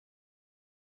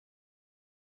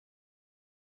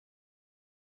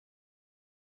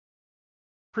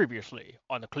Previously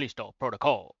on the Callisto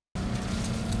Protocol.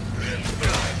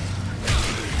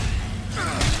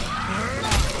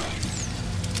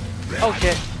 Oh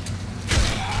shit.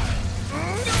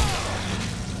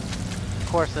 Of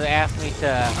course it asked me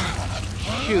to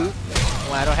shoot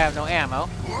when I don't have no ammo.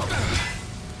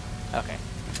 Okay,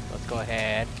 let's go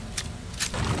ahead.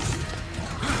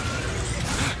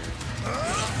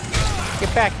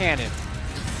 Get backhanded.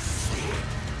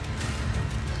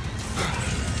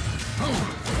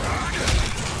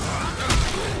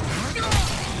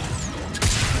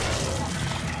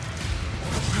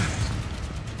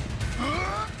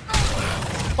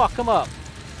 Fuck him up.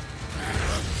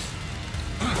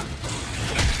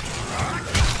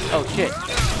 Oh shit.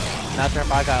 Not sure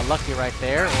if I got lucky right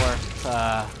there or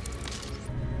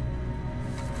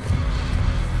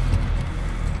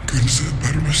Couldn't say it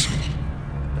better myself.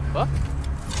 the fuck?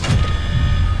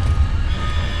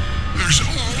 There's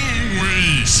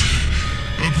always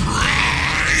a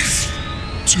price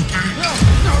to pay.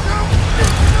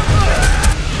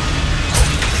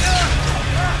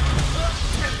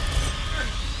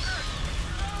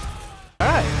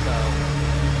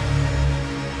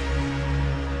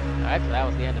 Alright, so that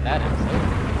was the end of that episode.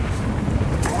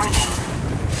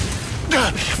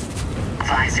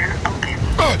 Visor open.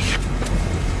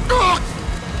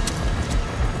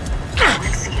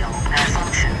 Helmet seal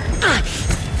malfunction.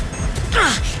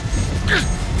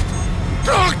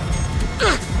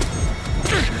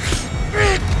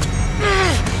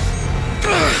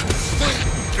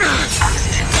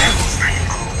 Oxygen levels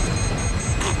critical.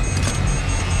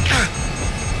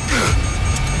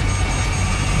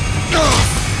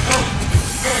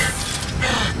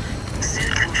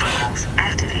 Suit controls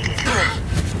activated.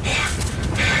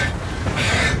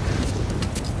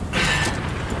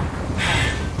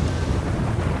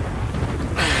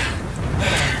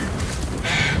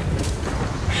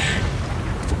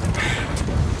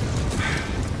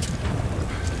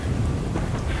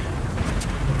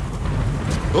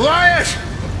 Elias!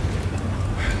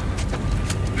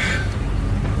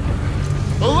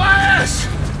 Elias!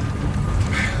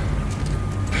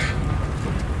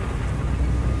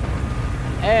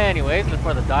 Anyways,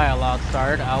 before the dialogue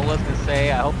started, I was gonna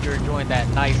say I hope you're enjoying that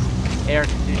nice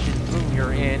air-conditioned room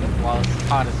you're in while it's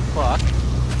hot as fuck.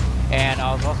 And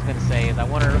I was also gonna say is I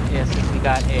wonder if since we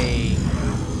got a,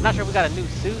 I'm not sure if we got a new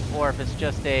suit or if it's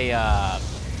just a,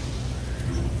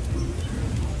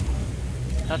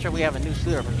 not sure if we have a new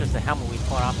suit or if it's just a helmet we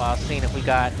put on. But I was seeing if we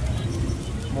got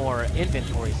more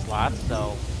inventory slots,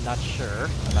 so not sure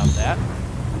about that.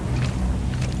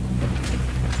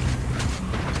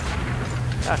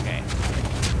 Okay.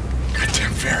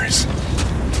 Goddamn Ferris.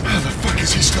 How the fuck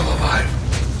is he still alive?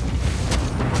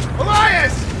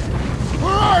 Elias!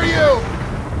 Where are you?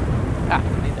 Ah,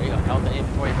 see, there you go. That was the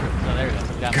inventory proof. So there you go.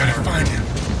 So we got Gotta more, find him.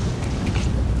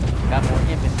 got more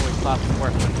inventory slots to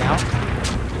work with now.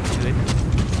 Good.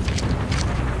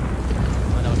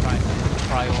 I know trying to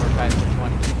prioritize which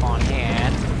one to keep on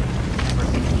hand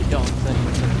versus if you don't, then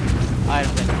the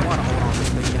items that you want to hold on to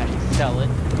so you can actually sell it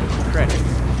for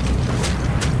credits.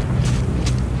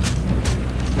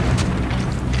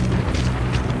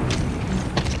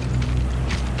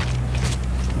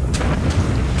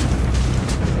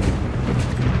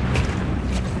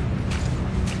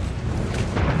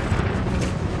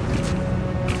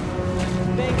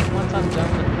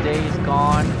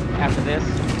 After this,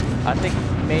 I think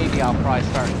maybe I'll probably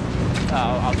start.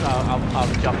 I'll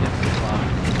jump into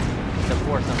the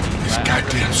force of these. I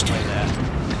really want to play that.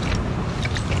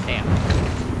 Damn.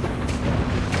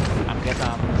 I guess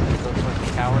I'm gonna go towards the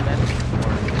tower then,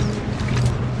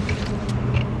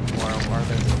 or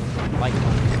there's some light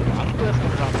ones. So I'm just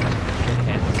gonna jump in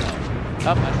and so.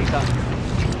 Oh, I see something.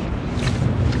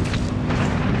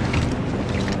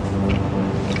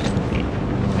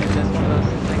 Is this one of those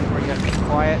things where you have to be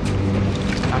quiet?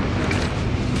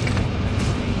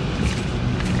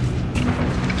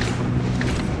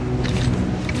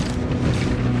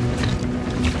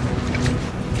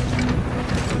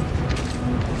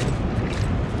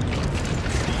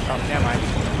 Oh, never mind.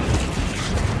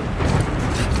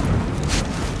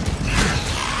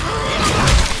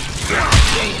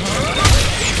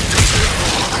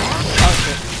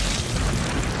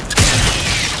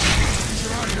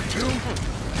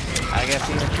 I guess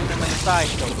even shooting them in the side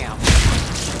still counts.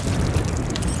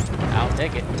 I'll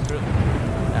take it.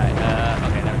 Alright,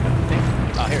 okay, there we go.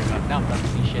 Oh, here we go. Now I'm starting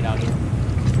to see shit out here.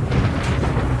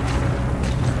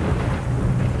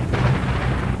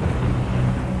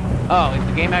 Oh, is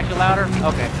the game actually louder?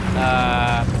 Okay.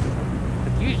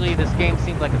 Usually this game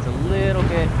seems like it's a little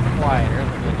bit quieter.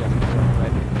 Let me adjust it real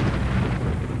quick.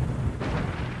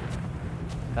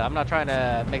 I'm not trying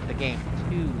to make the game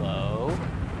too low.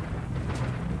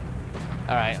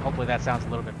 Alright, hopefully that sounds a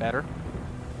little bit better.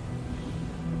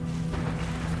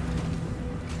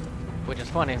 Which is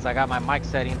funny, because I got my mic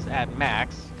settings at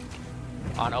max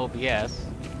on OBS.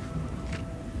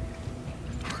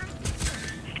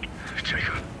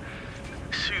 Jacob,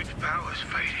 suit power's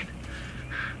fading.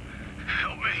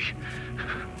 Help me.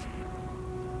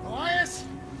 Elias?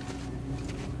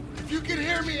 If you can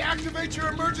hear me, activate your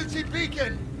emergency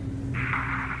beacon!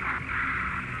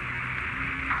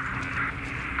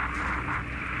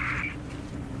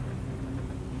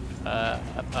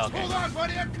 Okay. Hold on,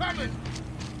 buddy, I'm coming!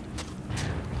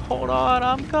 Hold on,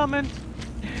 I'm coming.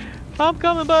 I'm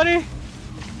coming, buddy.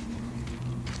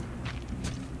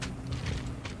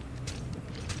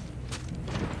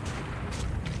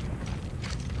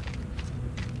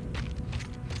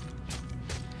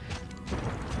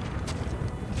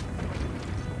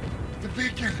 The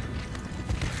beacon!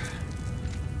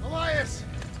 Elias!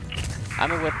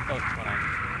 I'm in with. Oh, hold on.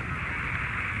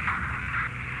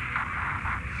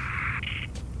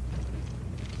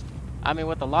 I mean,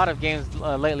 with a lot of games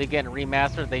lately getting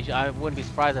remastered, I wouldn't be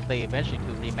surprised if they eventually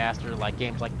do remaster like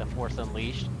games like The Force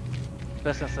Unleashed.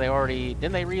 Especially since they already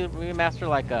didn't they remaster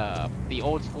like the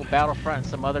old school Battlefront and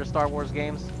some other Star Wars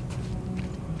games.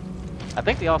 I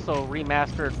think they also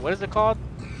remastered, what is it called?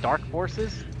 Dark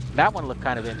Forces. That one looked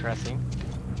kind of interesting.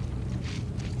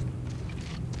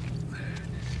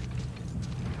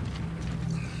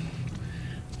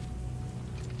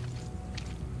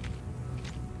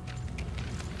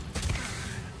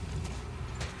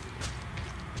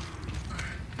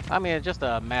 I mean, it's just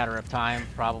a matter of time,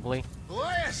 probably.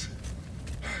 Elias!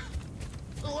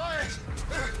 Elias!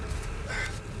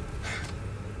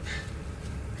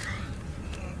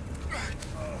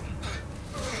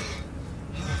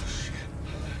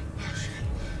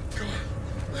 Come on.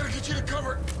 I gotta get you to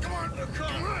cover. Come on.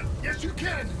 Come on. Yes, you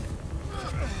can.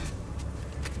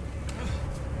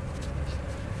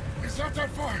 It's not that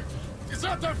far. It's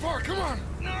not that far. Come on.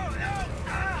 No.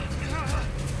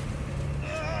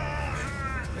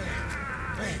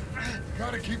 Hey, we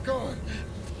gotta keep going.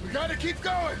 We gotta keep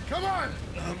going. Come on.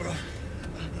 I'm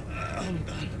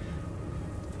done.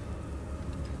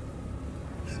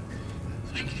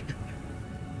 Thank you.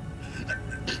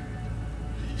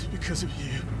 It's because of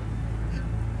you.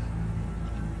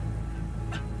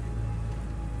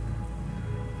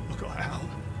 Look out.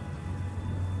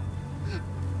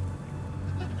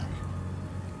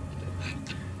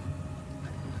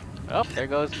 Oh, there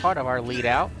goes part of our lead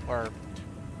out, or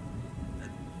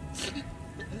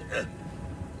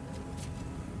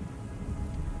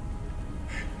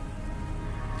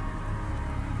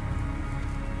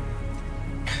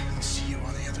I'll see you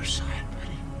on the other side,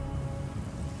 buddy.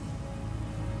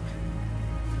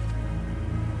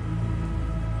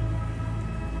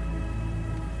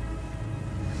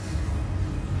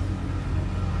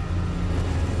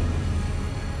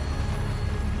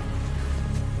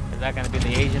 is that going to be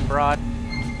the Asian broad?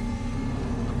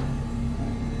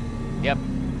 Yep.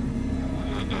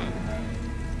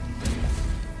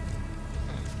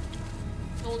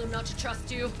 Told him not to trust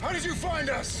you. How did you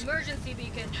find us? Emergency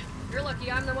beacon. You're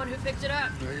lucky I'm the one who picked it up.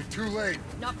 No, you're too late.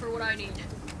 Not for what I need.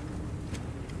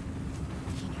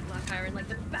 He knew Black Iron like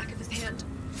the back of his hand.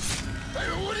 Hey,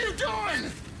 what are you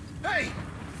doing? Hey!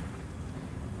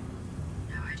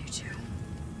 Now I do too.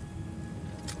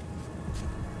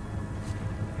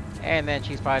 And then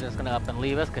she's probably just gonna up and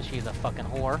leave us because she's a fucking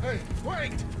whore. Hey,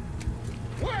 wait!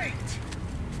 Wait!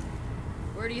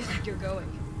 Where do you think you're going?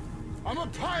 I'm a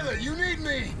pilot. You need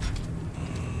me.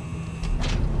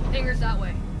 Hangar's that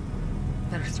way.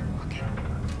 Better start walking.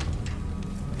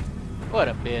 What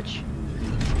a bitch.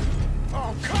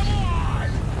 Oh, come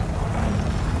on!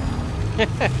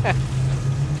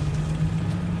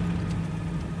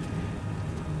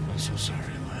 I'm so sorry,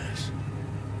 Elias.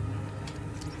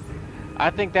 I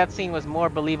think that scene was more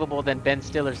believable than Ben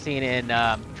Stiller's scene in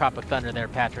Tropic Thunder there,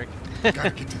 Patrick.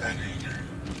 Gotta get to that hangar.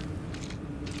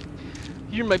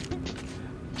 You're my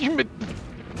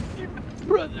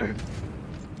brother.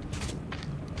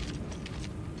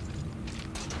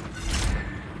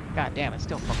 God damn, it's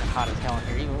still fucking hot as hell in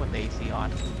here, even with the AC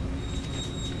on.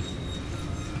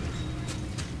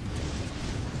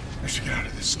 I should get out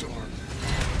of this storm.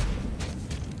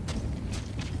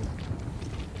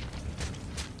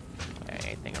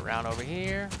 Anything around over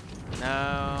here?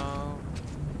 No.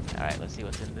 Alright, let's see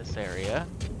what's in this area.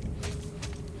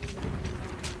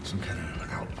 Some kind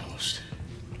of outpost.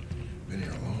 Been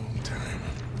here a long time.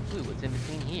 Ooh, what's in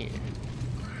between here?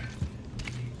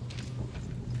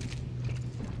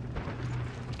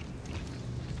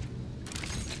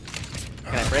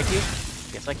 Can I break you?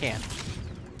 Yes, I can.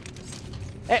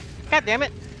 Hey, god damn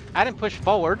it! I didn't push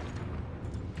forward.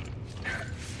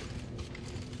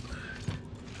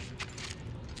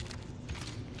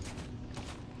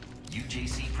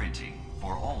 UJC printing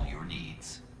for all your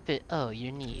needs. Fit all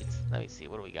your needs. Let me see,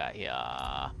 what do we got here?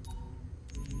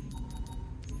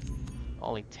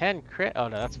 Only 10 crit. Oh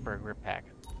no, that's for a grip pack.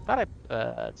 Thought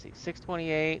let's see,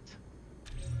 628.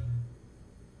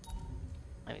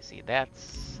 Let me see,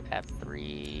 that's at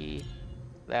 3.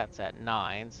 That's at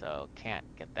 9, so can't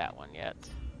get that one yet.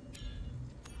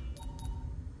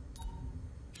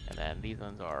 And then these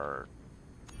ones are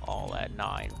all at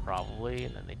 9 probably,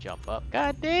 and then they jump up.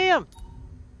 God damn!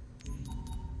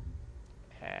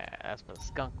 That's for the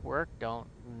skunk work. Don't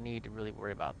need to really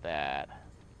worry about that.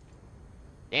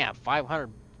 Damn, 500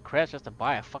 credits just to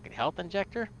buy a fucking health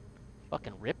injector?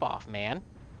 Fucking ripoff, man.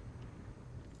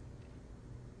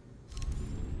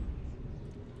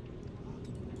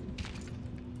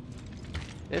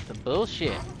 This is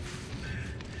bullshit.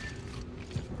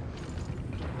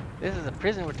 This is a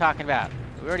prison we're talking about.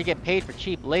 We already get paid for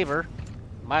cheap labor.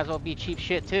 Might as well be cheap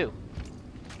shit too.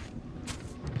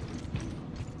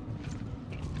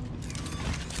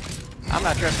 I'm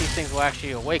not sure if these things will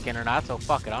actually awaken or not, so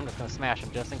fuck it. I'm just gonna smash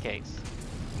them just in case.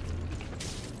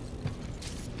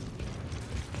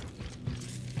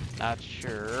 Not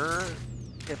sure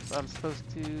if I'm supposed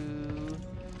to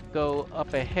go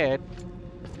up ahead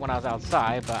when I was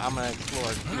outside, but I'm gonna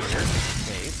explore here in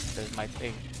case. There's my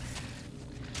big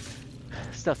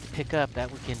stuff to pick up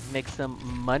that we can make some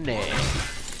money.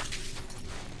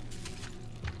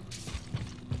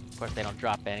 Of course, they don't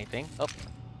drop anything. Oh.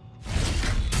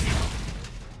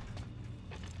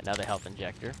 Another health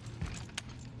injector.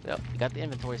 So, you got the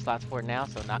inventory slots for it now,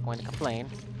 so not going to complain.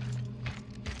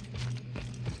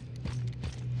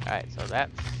 Alright, so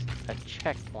that's a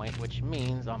checkpoint, which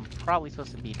means I'm probably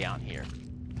supposed to be down here.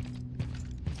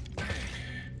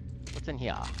 What's in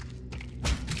here?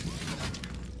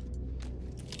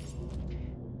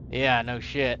 Yeah, no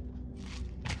shit.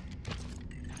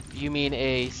 You mean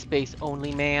a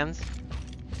space-only man's?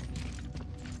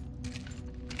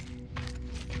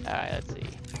 Alright, let's see.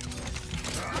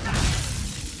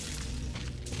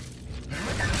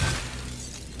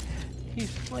 He's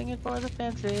swinging for the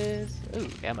fences. Ooh,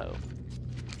 ammo.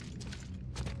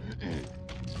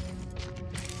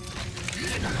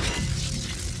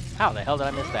 How the hell did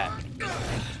I miss that?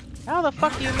 How the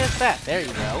fuck do you miss that? There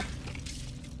you go.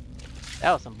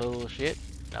 That was some bullshit.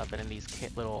 Nothing in these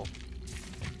little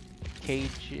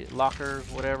cage lockers,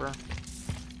 whatever.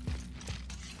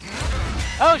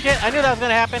 Oh shit, I knew that was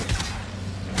gonna happen.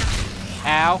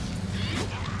 Ow.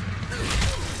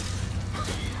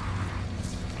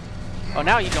 Oh,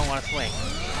 now you don't want to swing.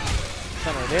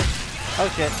 Son of a bitch. Oh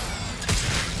shit.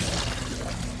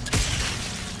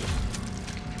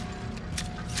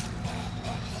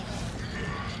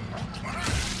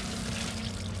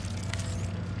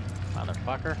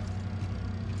 Motherfucker.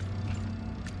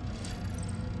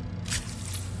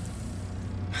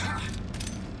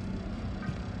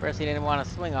 First he didn't want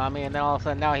to swing on me, and then all of a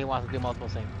sudden now he wants to do multiple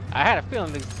things. I had a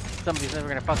feeling some of these things were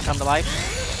gonna fucking come to life.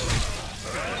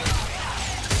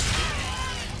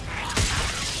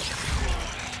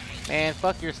 Man,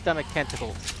 fuck your stomach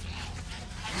tentacles.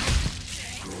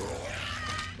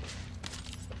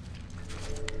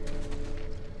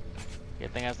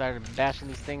 Good thing I started bashing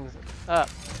these things up.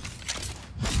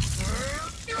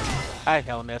 I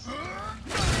hell miss.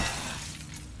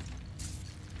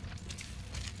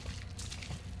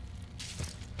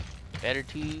 Better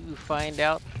to find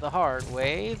out the hard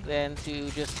way than to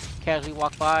just casually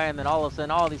walk by and then all of a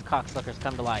sudden all these cocksuckers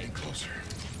come to life. Closer.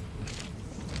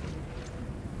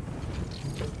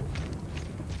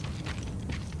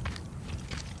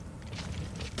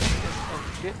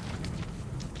 Oh shit.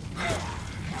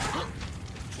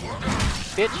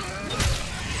 Bitch.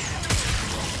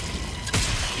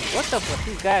 What the fuck?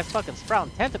 These guys fucking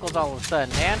sprouting tentacles all of a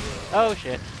sudden, man. Oh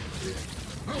shit.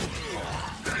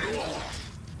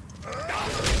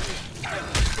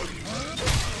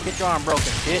 Get your arm broken,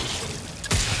 bitch.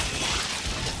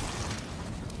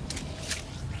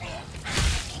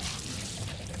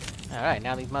 Alright,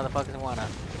 now these motherfuckers wanna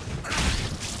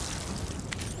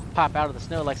pop out of the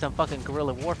snow like some fucking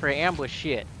guerrilla warfare ambush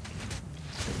shit.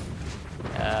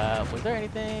 Was there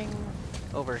anything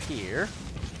over here?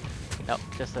 Nope,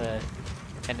 just the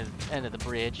end of the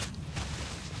bridge.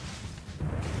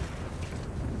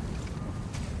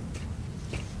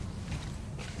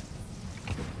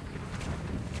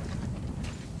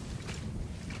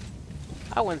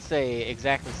 I wouldn't say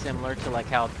exactly similar to like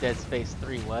how Dead Space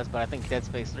 3 was, but I think Dead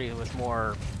Space 3 was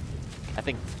more, I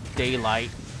think, daylight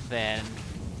than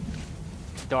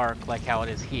dark like how it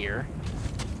is here.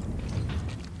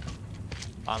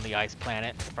 On the ice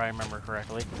planet, if I remember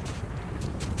correctly.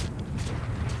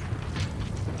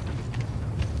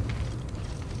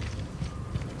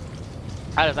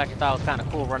 I just actually thought it was kind of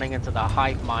cool running into the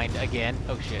hive mind again.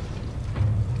 Oh shit.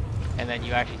 And then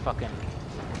you actually fucking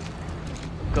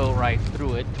go right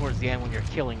through it towards the end when you're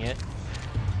killing it.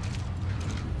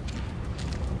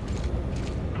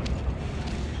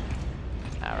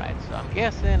 Alright, so I'm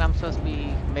guessing I'm supposed to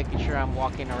be making sure I'm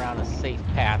walking around a safe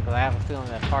path, because I have a feeling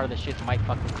that part of the shit might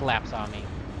fucking collapse on me.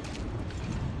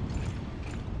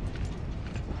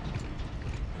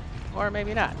 Or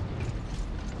maybe not.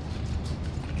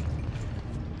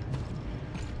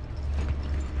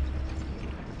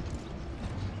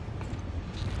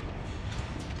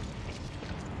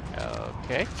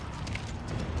 Okay.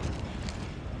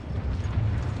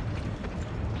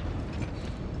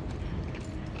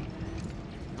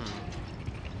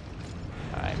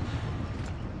 Alright.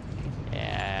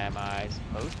 Am I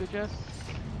supposed to just...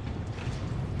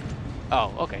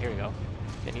 Oh, okay, here we go.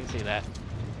 Didn't even see that.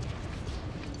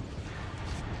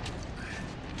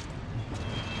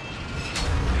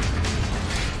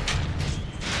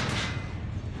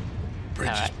 Bridge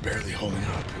is barely holding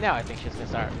up. Now I think she's gonna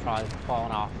start probably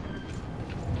falling off.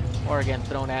 Or again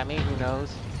thrown at me, who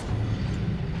knows?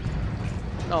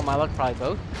 No, my luck, probably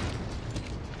both.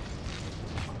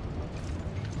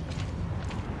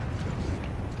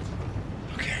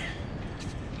 Okay.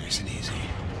 Nice and easy.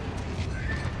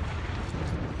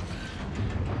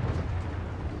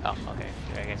 Oh, okay.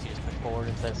 I guess you just push forward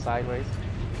instead of sideways.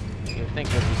 You'd think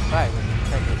it would be sideways if you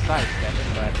take the sidestep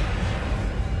it, but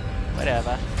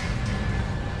whatever.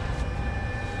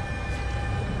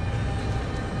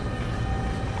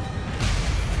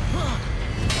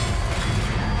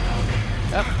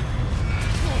 Up.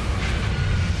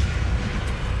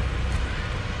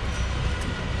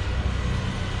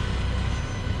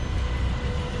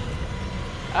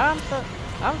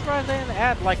 I'm surprised they didn't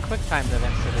add like quick time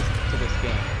events to this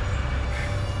game.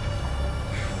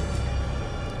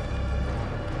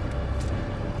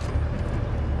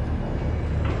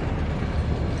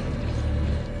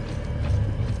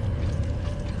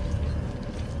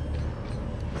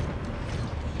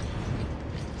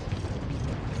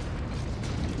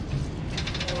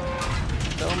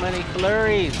 So many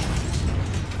flurries.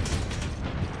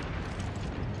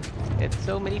 It's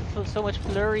so much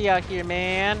flurry out here,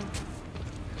 man.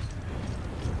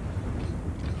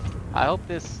 I hope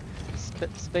this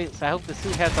space. I hope the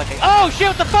suit has like a. Oh shit!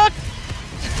 What the fuck?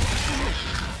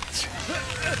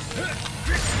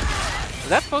 Was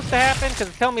that supposed to happen? Because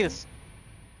it's telling me this.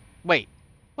 Wait,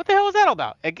 what the hell was that all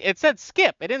about? It said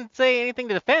skip. It didn't say anything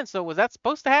to defend. So was that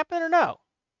supposed to happen or no?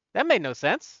 That made no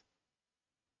sense.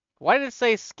 Why did it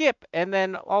say skip and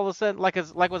then all of a sudden like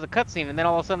it was a cutscene and then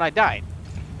all of a sudden I died?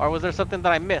 Or was there something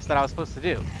that I missed that I was supposed to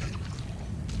do?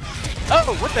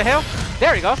 Oh, what the hell?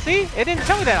 There you go. See? It didn't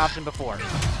tell me that option before.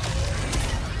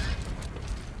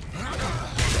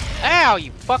 Ow,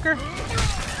 you fucker.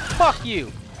 Fuck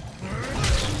you.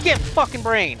 Get fucking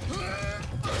brain.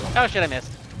 Oh shit, I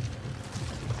missed.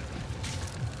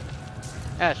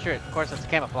 Ah, sure. Of course, it's a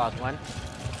camouflage one.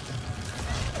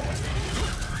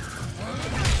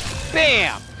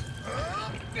 Bam!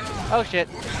 Oh shit.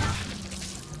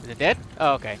 Is it dead?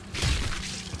 Oh, okay.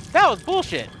 That was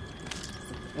bullshit.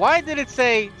 Why did it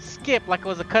say skip like it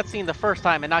was a cutscene the first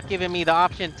time and not giving me the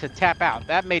option to tap out?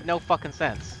 That made no fucking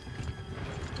sense.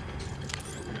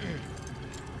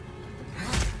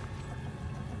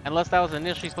 Unless that was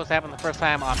initially supposed to happen the first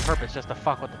time on purpose just to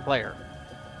fuck with the player.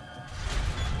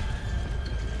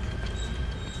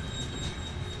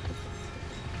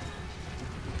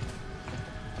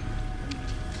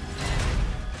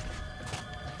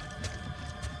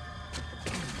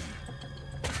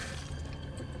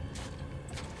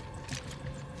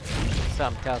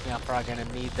 Something tells me I'm probably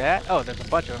gonna need that. Oh, there's a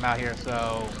bunch of them out here,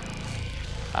 so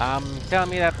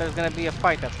telling me that there's gonna be a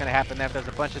fight that's gonna happen if there's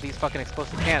a bunch of these fucking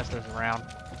explosive canisters around.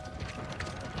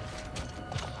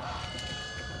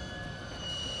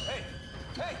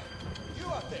 Hey, you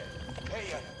out there.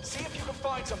 Hey, see if you can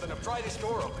find something to pry this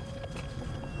door open.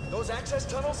 Those access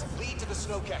tunnels lead to the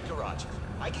snowcat garage.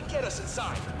 I can get us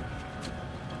inside.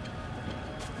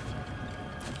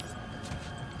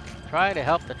 Try to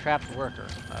help the trapped worker.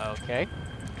 Okay.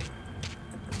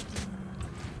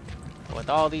 With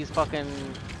all these fucking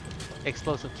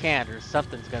explosive canisters,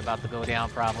 something's about to go down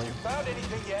probably. Found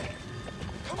anything yet?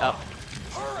 Come on.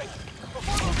 Hurry!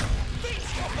 Before those things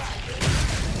come back!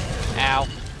 Ow.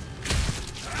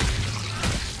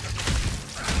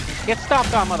 Get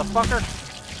stomped on, motherfucker!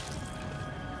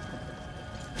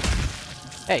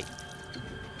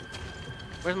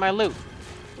 Where's my loot?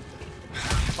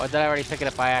 Or did I already pick it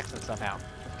up by accident somehow?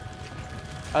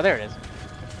 Oh, there it is.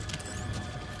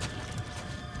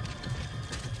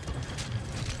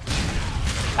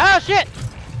 Oh, shit!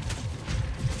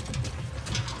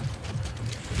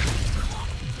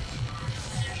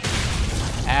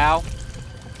 Ow.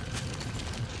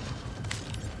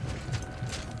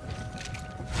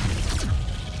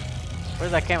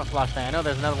 Where's that camouflage thing? I know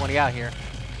there's another one out here.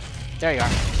 There you are.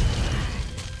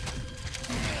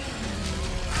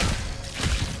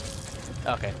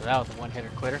 Okay, so that was a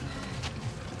one-hitter quitter.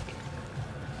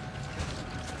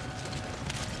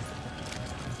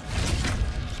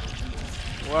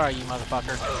 Where are you,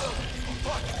 motherfucker?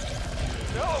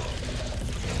 No!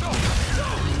 No!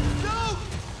 No! No!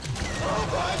 Oh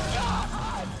my God!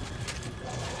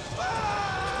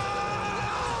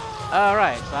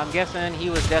 Alright, so I'm guessing he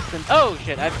was destined... Oh,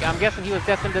 shit! I'm guessing he was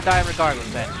destined to die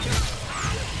regardless then.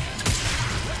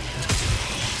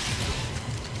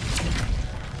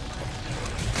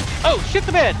 Oh, shit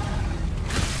the bed!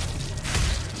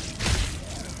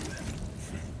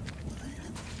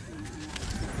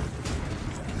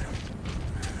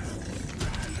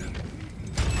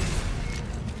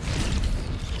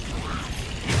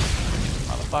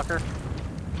 Motherfucker.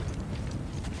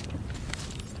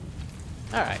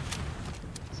 Alright.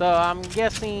 So I'm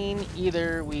guessing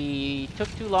either we took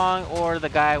too long or the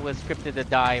guy was scripted to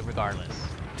die regardless.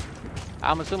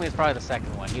 I'm assuming it's probably the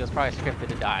second one. He was probably scripted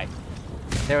to die.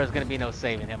 There was going to be no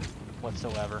saving him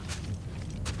whatsoever.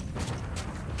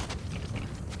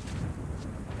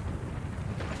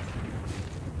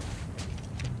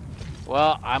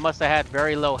 Well, I must have had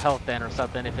very low health then or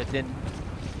something if it didn't...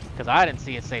 Because I didn't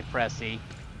see it say press C.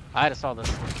 I just saw this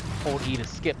hold E to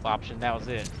skip option. That was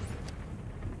it.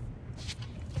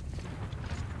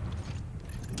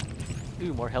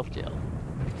 Ooh, more health gel.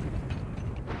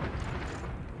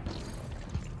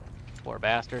 Poor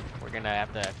bastard. We're gonna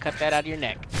have to cut that out of your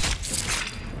neck.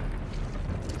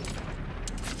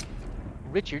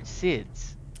 Richard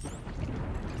Sids.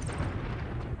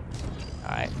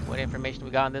 Alright, what information we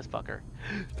got on this fucker?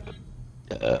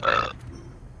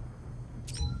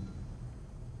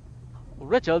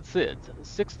 Richard Sids,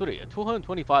 6'3",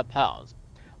 225 pounds.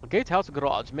 Gatehouse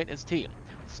Garage Maintenance Team,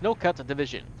 Snowcat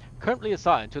Division. Currently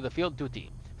assigned to the field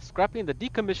duty, scrapping the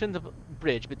decommissioned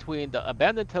bridge between the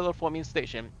abandoned terraforming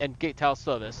station and gatehouse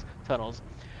service tunnels,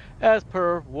 as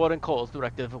per Warden Cole's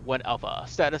directive 1 Alpha.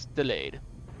 Status delayed.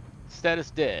 Status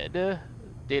dead.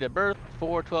 Date of birth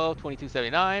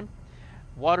 4/12/2279.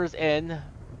 Waters End,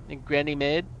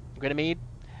 Ganymede.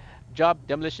 Job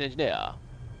demolition engineer.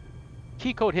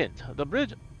 Key code hint: the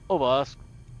bridge over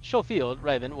Schofield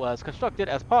Raven was constructed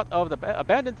as part of the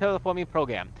abandoned terraforming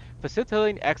program,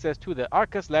 facilitating access to the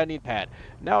Arcus landing pad,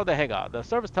 now the hangar. The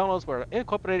service tunnels were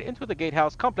incorporated into the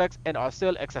gatehouse complex and are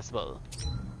still accessible.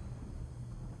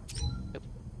 Oops.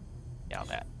 Now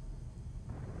that.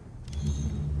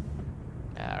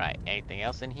 Alright, anything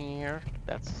else in here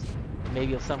that's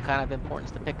maybe of some kind of importance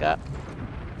to pick up?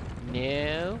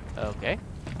 No? Okay.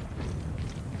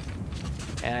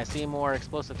 And I see more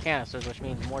explosive canisters, which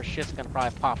means more shit's gonna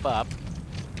probably pop up.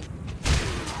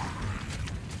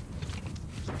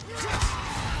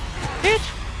 Bitch!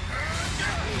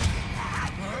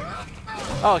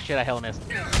 Oh shit, I hella missed.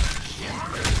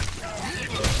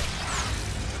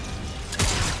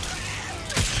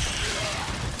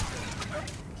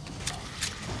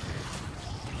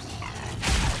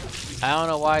 I don't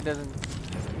know why it doesn't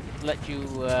let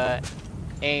you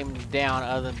aim down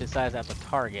other than besides at the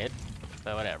target.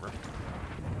 So whatever.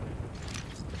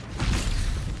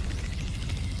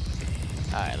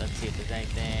 Alright, let's see if there's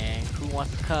anything. Who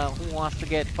wants to come? Who wants to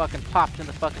get fucking popped in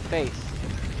the fucking face?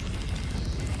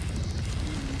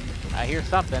 I hear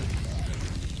something.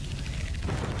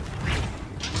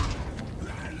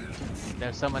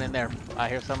 There's someone in there. I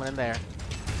hear someone in there.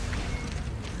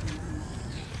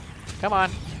 Come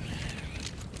on.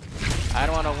 I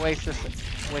don't want to waste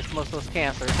most of those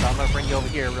canisters, so I'm gonna bring you over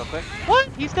here real quick. What?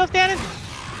 He's still standing?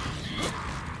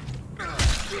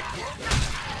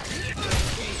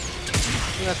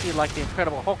 He must be like the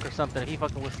Incredible Hulk or something if he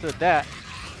fucking withstood that.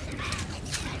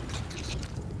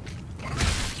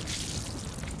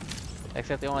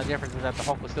 Except the only difference is that the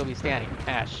Hulk will still be standing.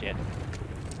 Ah, shit.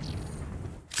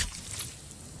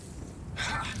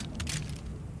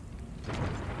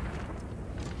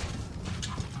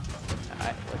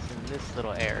 Alright, what's in this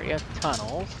little area?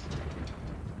 Tunnels.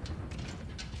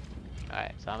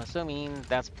 Alright, so I'm assuming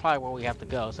that's probably where we have to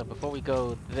go. So before we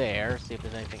go there, see if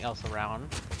there's anything else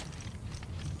around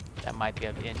that might be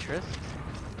of interest.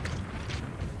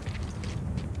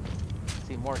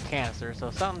 See more canisters.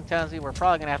 So something tells me we're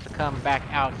probably gonna have to come back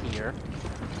out here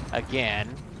again,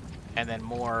 and then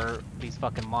more these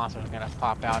fucking monsters are gonna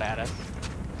pop out at us.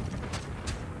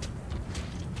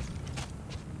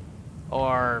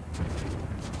 Or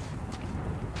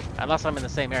unless I'm in the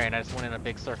same area and I just went in a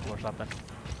big circle or something.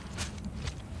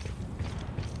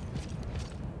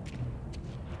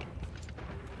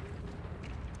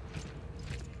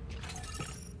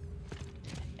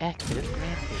 Exit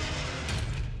granted.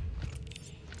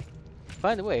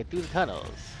 Find a way through the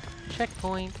tunnels.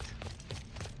 Checkpoint.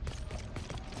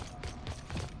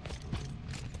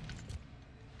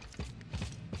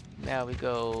 Now we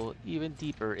go even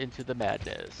deeper into the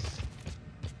madness.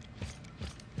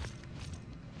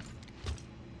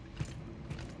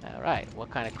 Alright,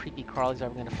 what kind of creepy crawlies are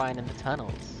we going to find in the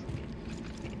tunnels?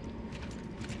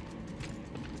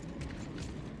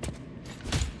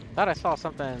 Thought I saw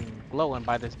something glowing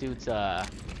by this dude's, or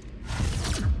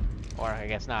I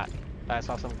guess not. Thought I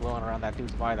saw something glowing around that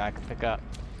dude's body that I could pick up.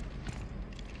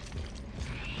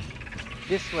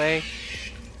 This way.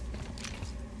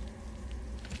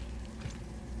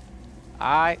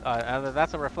 Either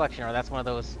that's a reflection or that's one of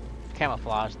those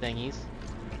camouflage thingies.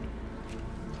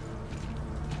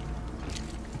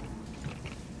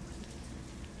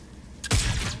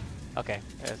 Okay,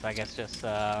 it's I guess just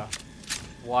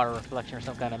water reflection or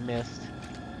some kind of mist.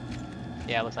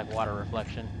 Yeah, it looks like water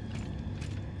reflection.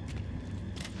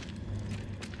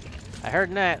 I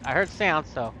heard sound,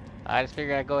 so I just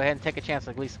figured I'd go ahead and take a chance,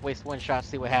 at least waste one shot,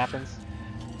 see what happens.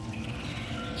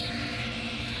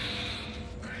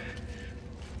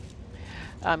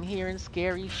 I'm hearing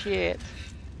scary shit.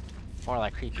 More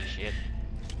like creepy shit.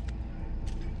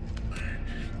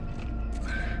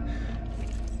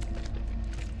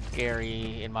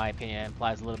 Scary, in my opinion,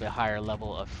 implies a little bit higher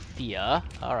level of fear.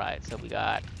 Alright, so we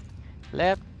got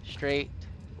left, straight,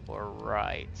 or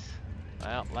right.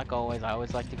 Well, like always, I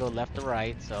always like to go left to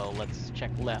right, so let's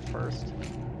check left first.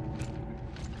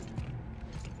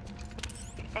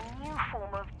 A new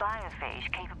form of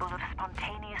biophage capable of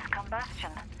spontaneous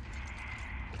combustion.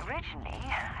 Originally,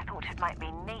 I thought it might be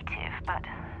native, but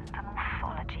the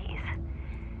morphology is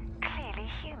clearly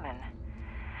human.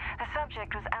 The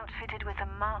subject was outfitted with a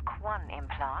Mark I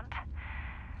implant.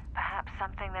 Perhaps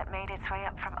something that made its way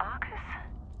up from Arcus.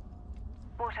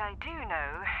 What I do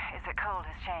know is that Cole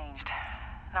has changed.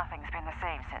 Nothing's been the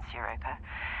same since Europa.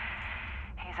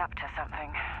 He's up to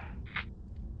something.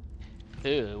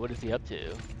 Ew, what is he up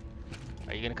to?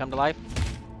 Are you gonna come to life?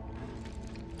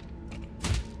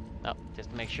 Oh, just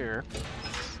to make sure.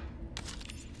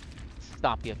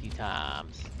 Stomp you a few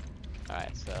times.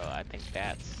 Alright, so I think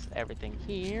that's everything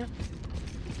here.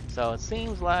 So it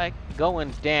seems like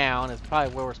going down is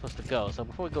probably where we're supposed to go. So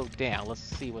before we go down, let's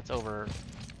see what's over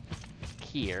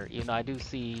here. Even though I do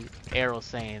see arrows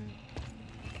saying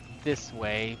this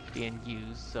way being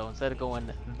used. So instead of going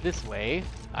this way,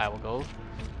 I will go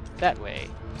that way.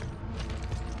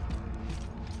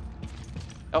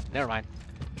 Oh, never mind.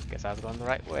 Guess I was going the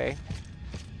right way.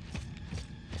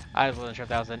 I just wasn't sure if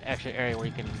that was an extra area where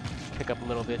you can pick up a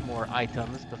little bit more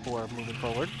items before moving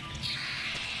forward.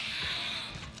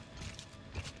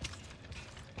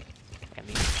 And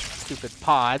these stupid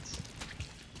pods.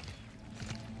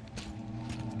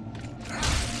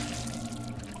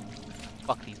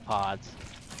 Fuck these pods.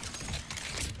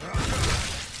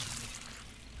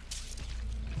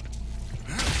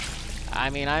 I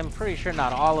mean, I'm pretty sure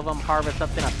not all of them harvest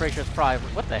something. I'm pretty sure it's probably...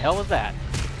 What the hell was that?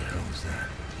 What the hell was that?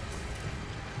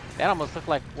 That almost looked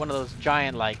like one of those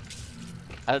giant, like...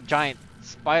 a giant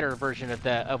spider version of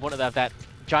that, that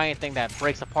giant thing that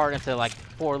breaks apart into, like,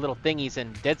 4 little thingies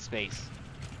in Dead Space.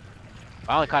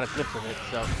 I only caught a glimpse of it,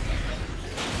 so...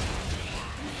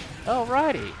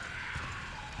 Alrighty.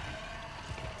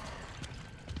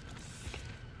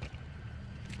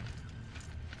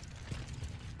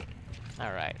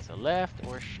 Alright, so left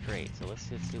or straight. So let's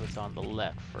see what's on the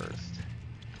left first.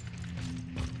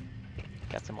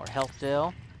 Got some more health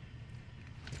still.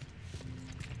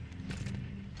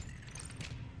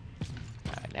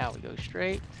 Alright, now we go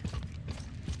straight.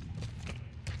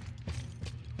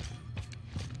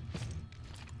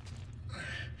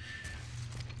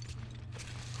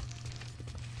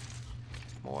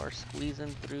 More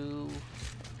squeezing through.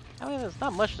 I mean, there's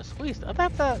not much to squeeze.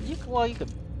 That's you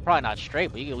could probably not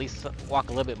straight, but you can at least walk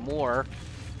a little bit more.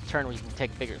 Turn where you can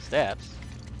take bigger steps.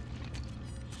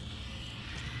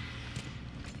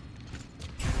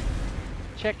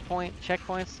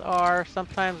 Checkpoints are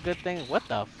sometimes good things. What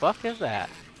the fuck is that?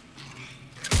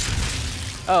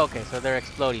 Oh, okay, so they're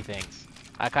explodey things.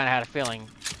 I kind of had a feeling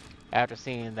after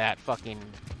seeing that fucking,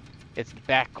 it's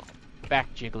back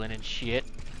jiggling and shit.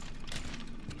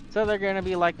 So they're gonna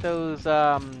be like those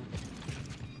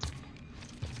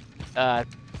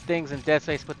things in Dead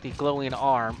Space with the glowing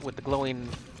arm, with the glowing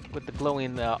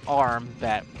arm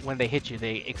that when they hit you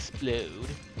they explode.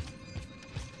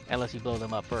 Unless you blow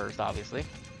them up first, obviously.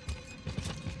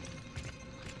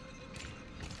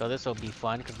 So this will be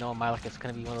fun because knowing my luck, it's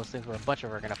gonna be one of those things where a bunch of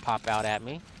them are gonna pop out at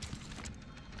me.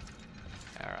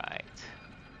 All right.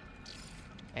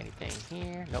 Anything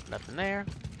here? Nope, nothing there.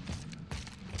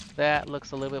 That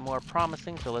looks a little bit more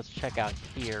promising, so let's check out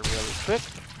here really quick.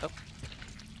 Oh.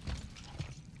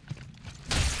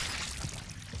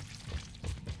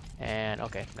 And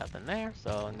okay, nothing there.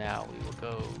 So now we will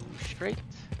go straight.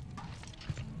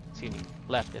 Excuse me,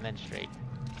 left and then straight.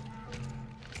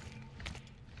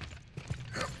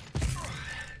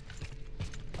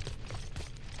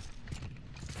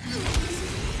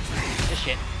 This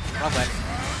shit. Wrong button.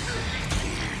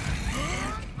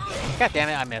 God damn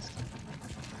it, I missed.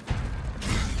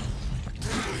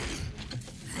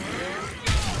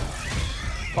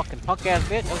 Fucking punk ass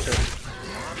bitch. Oh shit.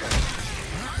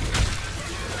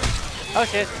 Oh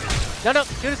shit. No, no,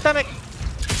 shoot his stomach.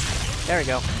 There we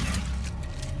go.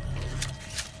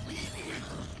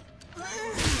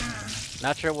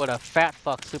 Not sure what a fat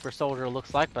fuck super soldier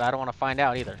looks like, but I don't want to find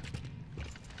out either.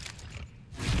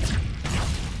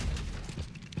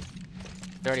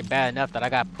 It's already bad enough that I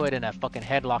got put in a fucking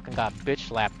headlock and got bitch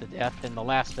slapped to death in the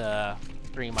last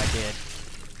stream I did.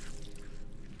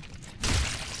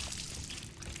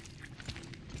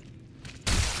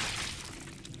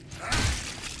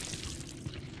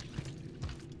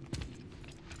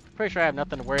 Pretty sure I have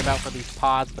nothing to worry about for these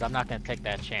pods, but I'm not going to take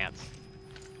that chance.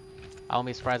 I won't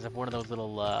be surprised if one of those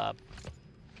little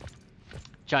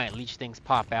giant leech things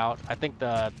pop out. I think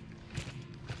the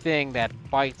thing that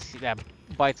bites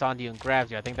onto you and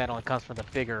grabs you, I think that only comes from the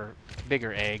bigger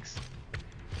eggs.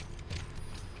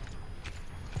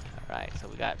 Alright, so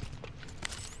we got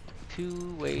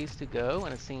 2 ways to go,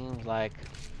 and it seems like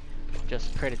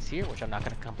just credits here, which I'm not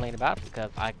going to complain about because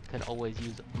I can always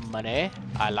use money.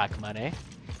 I like money.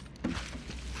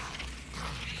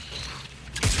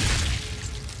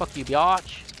 Fuck you,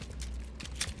 biatch.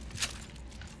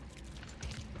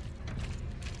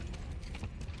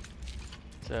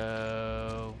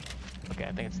 So, okay,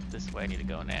 I think it's this way I need to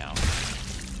go now.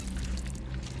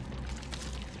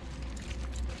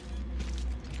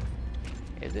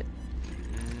 Is it?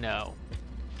 No.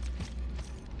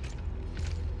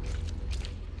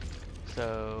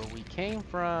 So, we came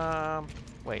from...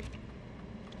 Wait.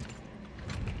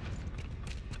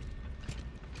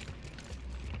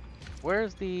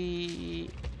 Where's the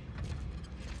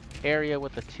area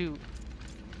with the 2?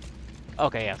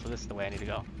 Okay, yeah, so this is the way I need to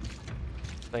go.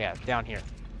 So yeah, down here.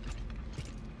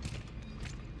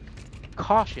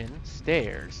 Caution,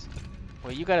 stairs.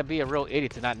 Well, you gotta be a real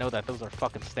idiot to not know that those are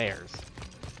fucking stairs.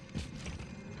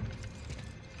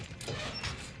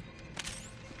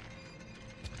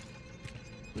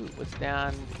 Ooh, what's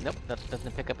down? Nope, that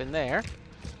doesn't pick up in there.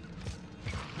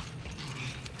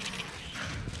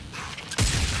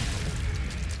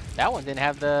 That one didn't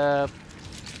have the...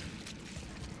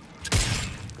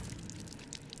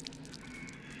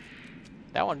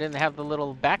 That one didn't have the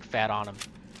little back fat on him.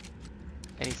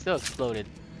 And he still exploded.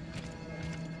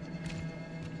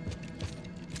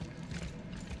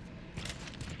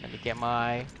 Let me get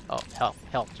my... Oh,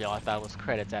 health gel. I thought it was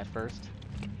credits at first.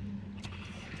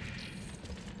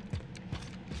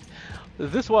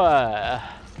 This one!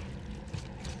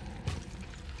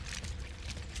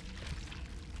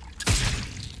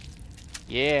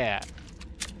 Yeah.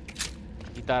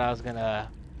 You thought I was gonna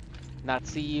not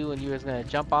see you and you was gonna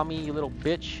jump on me, you little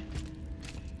bitch.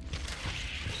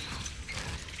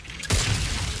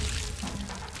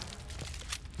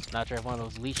 Not sure if one of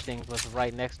those leech things was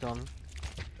right next to him,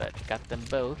 but got them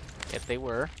both, if they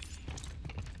were.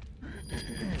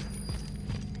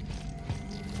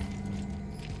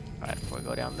 Alright, before we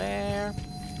go down there.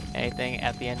 Anything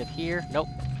at the end of here? Nope.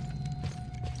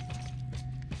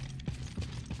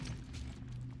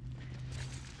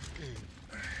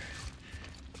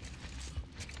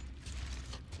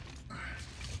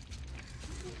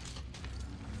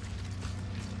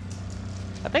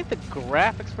 I think the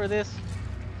graphics for this,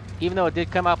 even though it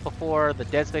did come out before the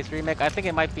Dead Space remake, I think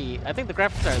the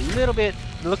graphics are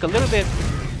look a little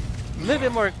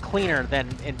bit more cleaner than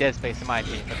in Dead Space in my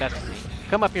opinion, but that's just me.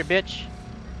 Come up here, bitch.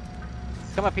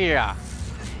 Come up here.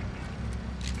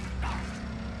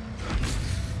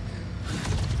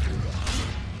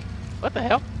 What the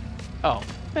hell? Oh,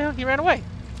 what the hell? He ran away.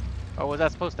 Or was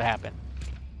that supposed to happen?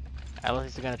 At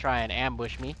least he's gonna try and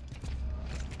ambush me.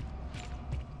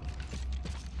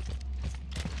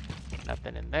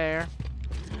 Nothing in there.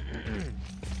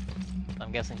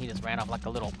 I'm guessing he just ran off like a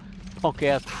little punk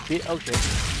ass bit. Oh shit.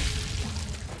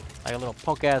 Like a little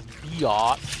punk ass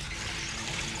biatch.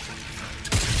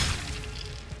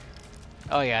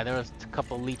 Oh yeah, there was a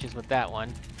couple leeches with that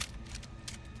one.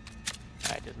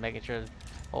 Alright, just making sure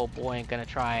old boy ain't gonna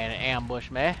try and ambush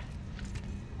me.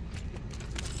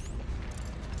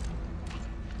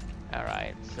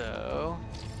 Alright, so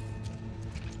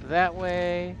that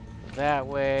way, or that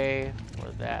way.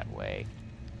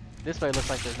 This way looks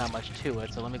like there's not much to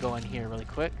it, so let me go in here really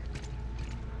quick.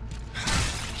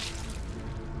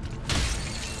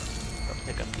 Go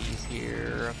pick up these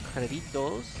here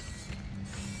creditos.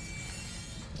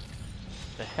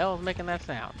 The hell is making that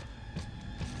sound?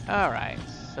 Alright,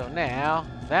 so now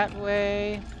that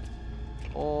way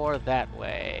or that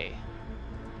way.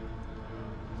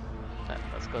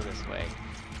 Let's go this way.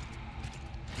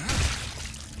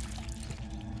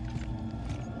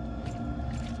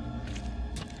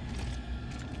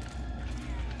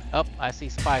 Oh, I see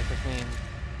spikes, which means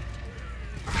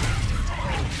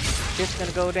shit's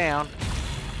gonna go down.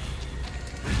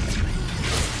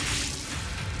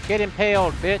 Get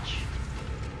impaled, bitch.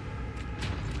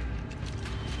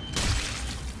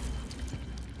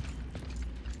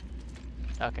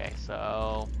 Okay,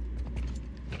 so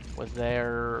was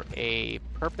there a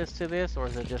purpose to this, or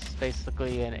is it just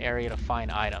basically an area to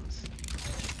find items?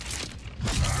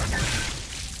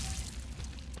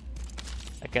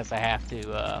 I guess I have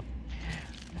to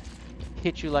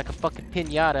hit you like a fucking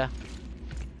piñata.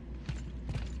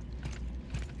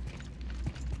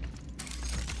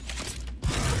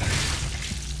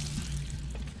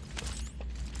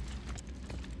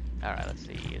 Alright, let's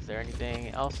see. Is there anything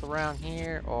else around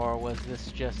here, or was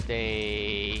this just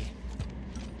a...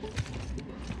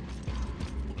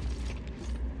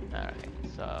 Alright,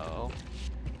 so...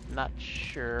 Not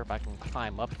sure if I can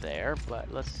climb up there,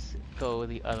 but let's go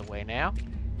the other way now.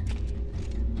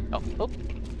 Oh, oh.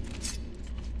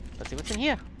 Let's see what's in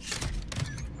here.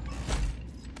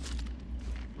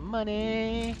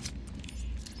 Money.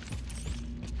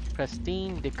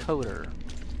 Pristine decoder.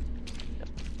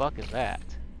 What the fuck is that?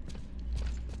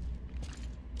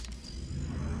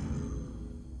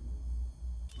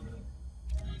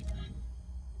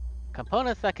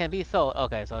 Components that can be sold.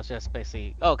 Okay, so it's just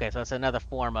basically. Okay, so it's another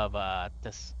form of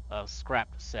this scrap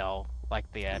cell, like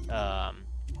the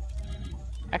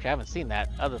Actually, I haven't seen that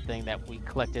other thing that we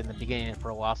collected in the beginning for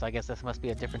a while, so I guess this must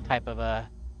be a different type of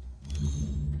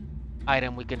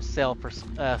item we can sell for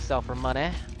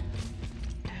money.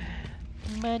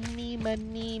 Money,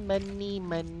 money, money,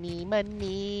 money,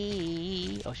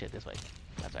 money. Oh shit, this way.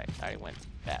 That's right. I already went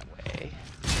that way.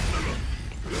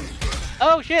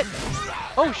 Oh shit!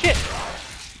 Oh shit!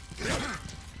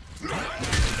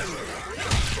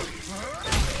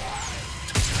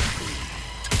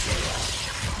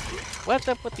 What's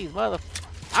up with these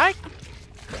I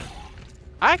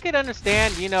could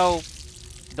understand, you know,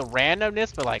 the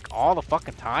randomness, but like all the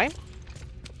fucking time.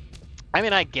 I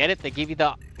mean, I get it. They give you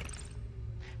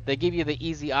the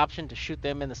easy option to shoot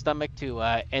them in the stomach to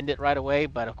end it right away.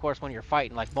 But of course, when you're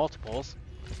fighting like multiples,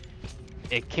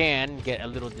 it can get a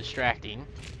little distracting.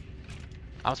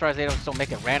 I'm surprised they don't still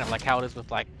make it random like how it is with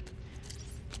like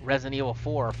Resident Evil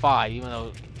 4 or 5, even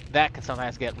though that can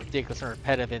sometimes get ridiculous and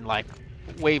repetitive in like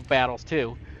wave battles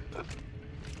too.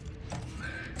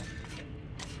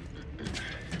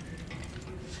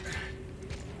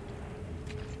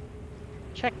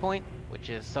 Checkpoint, which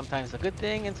is sometimes a good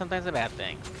thing and sometimes a bad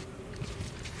thing.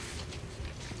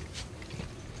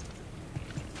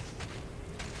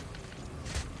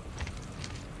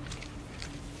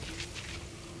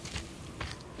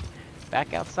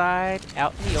 Back outside,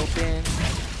 out in the open,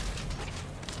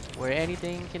 where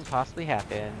anything can possibly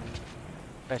happen.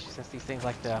 Especially since these things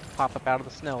like to pop up out of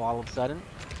the snow all of a sudden.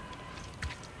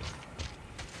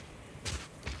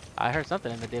 I heard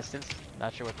something in the distance.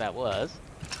 Not sure what that was.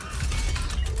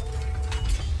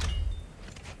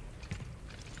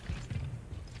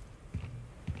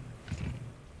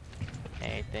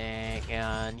 Anything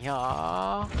in here?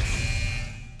 Uh-oh.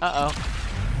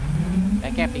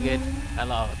 That can't be good. I don't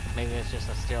know. Maybe it's just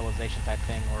a sterilization type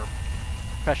thing or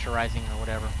pressurizing or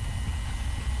whatever.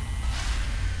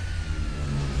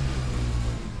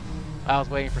 I was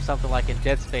waiting for something like in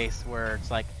Dead Space where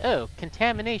it's like, oh,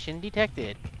 contamination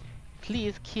detected.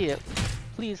 Please clear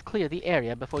the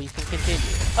area before you can continue.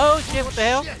 Oh shit, what the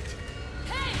hell?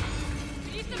 Hey!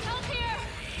 We need some help here!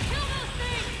 Kill those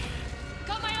things!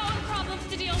 Got my own problems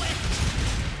to deal with!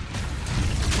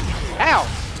 Ow!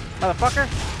 Motherfucker!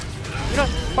 You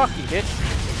don't fuck you, bitch.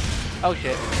 Oh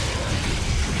shit.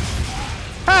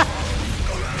 Ha!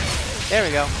 There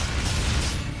we go.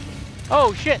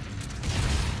 Oh shit!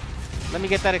 Let me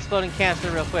get that exploding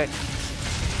canister real quick.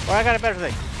 Or I got a better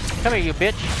thing. Come here, you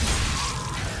bitch.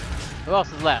 Who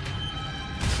else is left?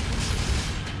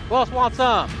 Who else wants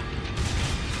some?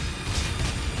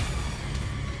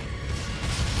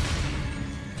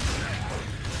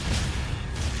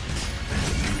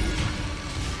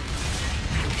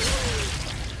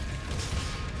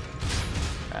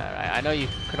 Alright, I know you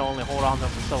can only hold on to them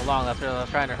for so long. That's why I was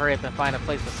trying to hurry up and find a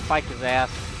place to spike his ass.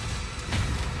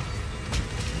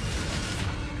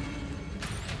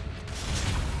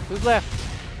 Who's left?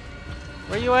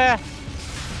 Where you at?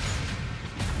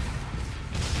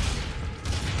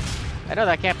 I know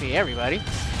that can't be everybody.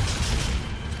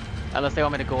 Unless they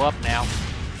want me to go up now.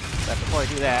 But before I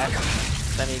do that,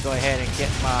 let me go ahead and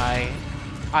get my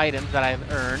items that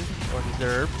I've earned or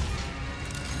deserved.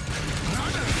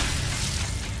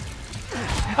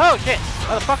 Oh shit!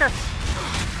 Motherfucker!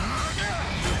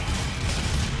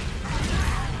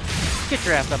 Get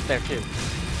your ass up there too.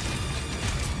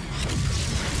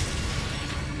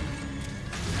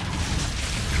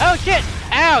 Oh shit!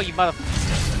 Ow, you mother...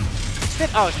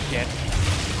 Shit! Oh shit.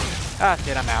 Ah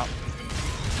shit, I'm out.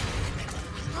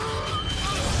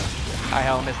 I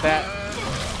hell missed that.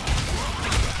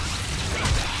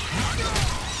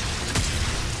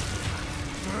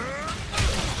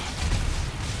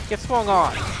 Get swung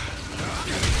on.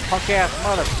 Punk ass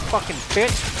motherfucking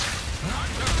bitch.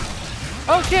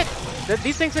 Oh shit!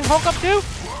 These things can hulk up too?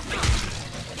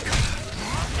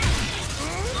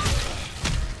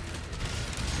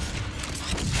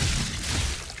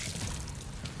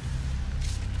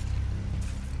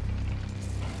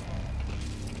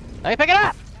 Let me pick it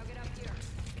up! Now get up here.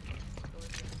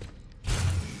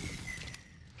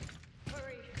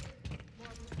 Hurry.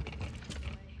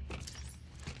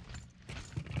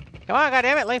 Come on,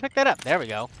 goddammit, let me pick that up. There we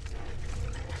go.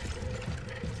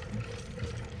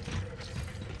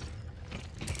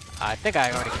 I think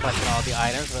I already collected all the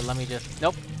items, but let me just...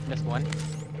 Nope, missed one.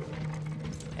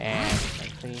 And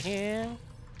let's see here.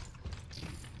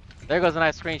 There goes a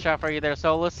nice screenshot for you there,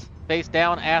 Solus. Face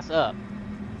down, ass up.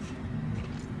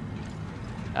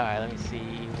 Alright, let me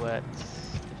see what...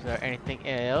 Is there anything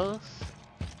else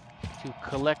to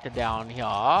collect down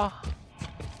here?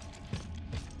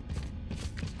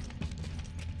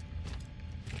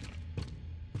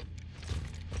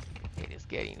 It is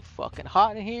getting fucking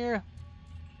hot in here.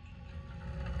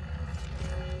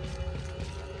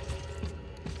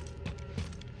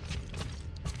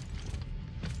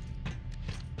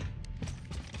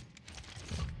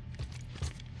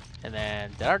 And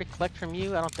then, did I already collect from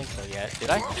you? I don't think so yet. Did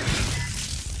I?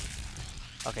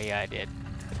 Okay, yeah, I did.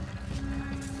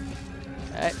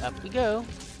 Alright, up we go.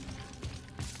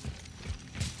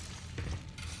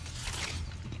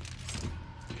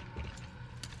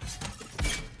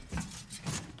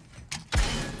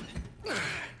 Didn't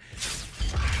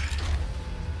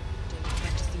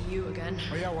expect to see you again.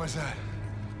 Oh yeah, why's that?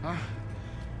 Huh?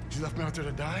 You left me out there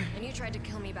to die? And you tried to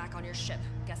kill me back on your ship.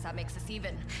 Guess that makes us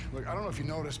even. Look, I don't know if you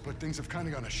noticed, but things have kind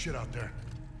of gone to shit out there.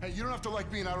 Hey, you don't have to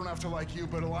like me and I don't have to like you,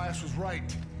 but Elias was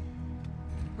right.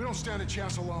 We don't stand a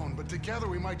chance alone, but together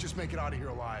we might just make it out of here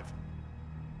alive.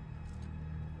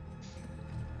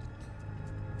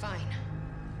 Fine.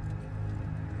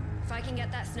 If I can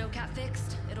get that snowcat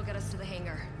fixed, it'll get us to the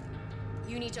hangar.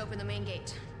 You need to open the main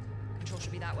gate. Control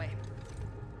should be that way.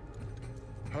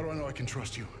 How do I know I can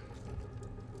trust you?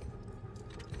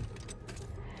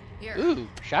 Here. Ooh,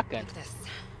 shotgun. Take this.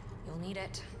 You'll need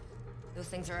it. Those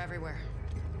things are everywhere.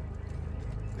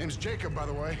 Name's Jacob, by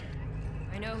the way.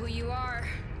 I know who you are.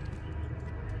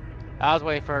 I was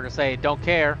waiting for her to say, don't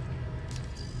care.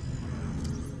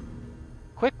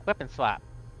 Quick weapon swap.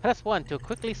 Press 1 to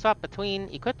quickly swap between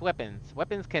equipped weapons.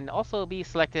 Weapons can also be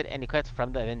selected and equipped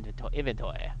from the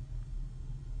inventory.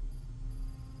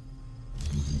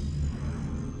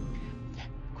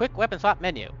 Quick weapon swap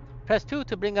menu. Press 2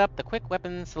 to bring up the quick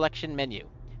weapon selection menu.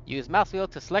 Use mouse wheel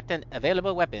to select an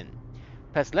available weapon.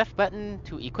 Press left button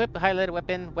to equip a highlighted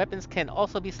weapon. Weapons can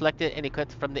also be selected and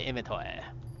equipped from the inventory.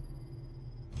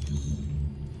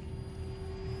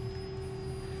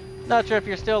 Not sure if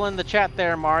you're still in the chat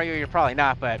there, Mario. You're probably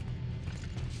not, but...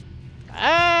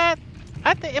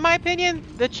 in my opinion,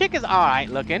 the chick is alright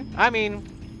looking. I mean,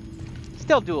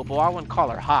 still doable. I wouldn't call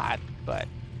her hot, but,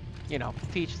 you know,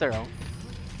 to each their own.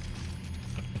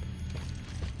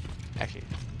 Actually,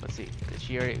 let's see.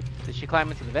 Did she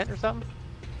climb into the vent or something?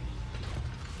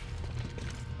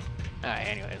 Alright,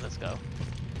 anyway, let's go.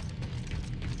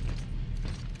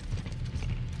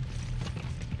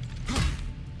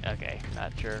 Okay,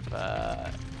 not sure if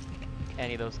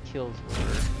any of those kills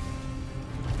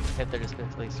were... if they're just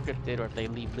basically scripted or if they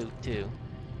leave loot too.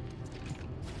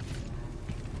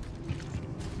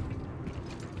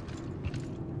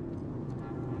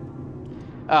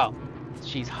 Oh,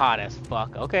 she's hot as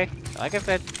fuck. Okay, like I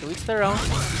said, to each their own.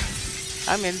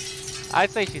 I mean, I'd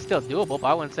say she's still doable, but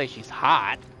I wouldn't say she's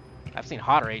hot. I've seen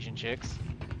hotter Asian chicks.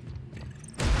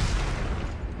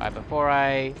 Alright, before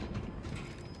I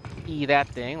that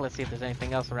thing, let's see if there's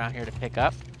anything else around here to pick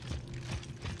up.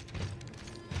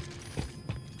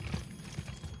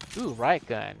 Ooh, riot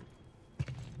gun.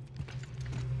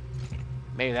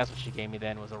 Maybe that's what she gave me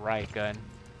then, was a riot gun.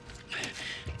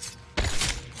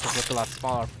 It looked a lot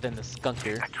smaller than the skunk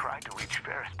here. I tried to reach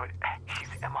Ferris, but he's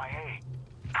MIA.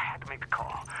 I had to make the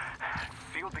call.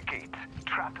 Sealed the gates,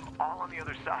 trapped them all on the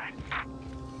other side.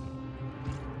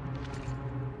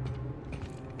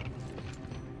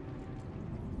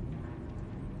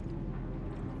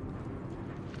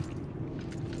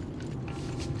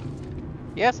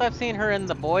 Yes, I've seen her in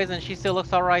The Boys, and she still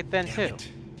looks alright then, too.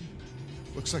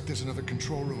 Looks like there's another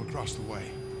control room across the way.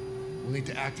 We'll need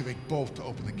to activate both to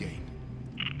open the gate.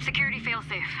 Security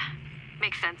failsafe.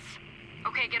 Makes sense.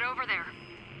 Okay, get over there.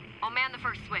 I'll man the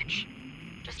first switch.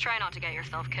 Just try not to get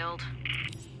yourself killed.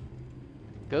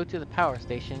 Go to the power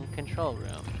station control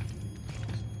room.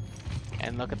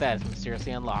 And look at that, it's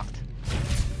mysteriously unlocked.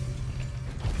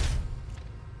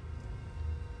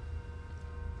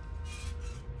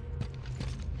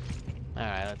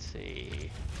 Alright, let's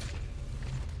see.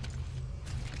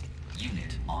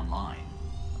 Unit online.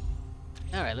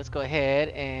 Alright, let's go ahead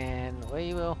and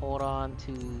we will hold on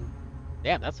to...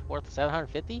 Damn, that's worth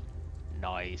 750?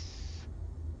 Nice.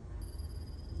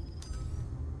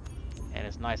 And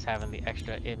it's nice having the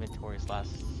extra inventory slots.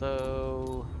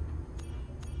 So...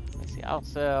 let's see, I'll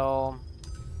sell...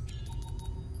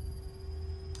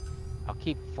 I'll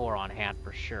keep 4 on hand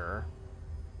for sure.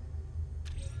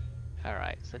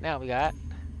 Alright, so now we got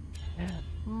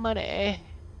money.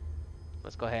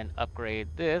 Let's go ahead and upgrade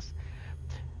this.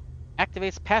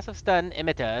 Activates passive stun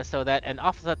emitter so that an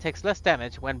officer takes less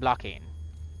damage when blocking.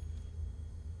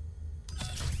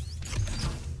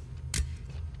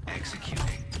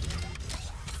 Executing.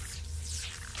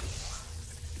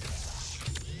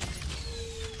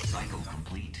 Cycle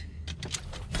complete.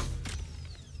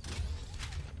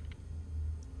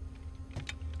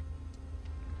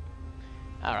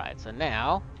 Alright, so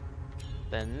now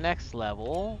the next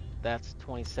level, that's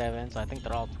 27, so I think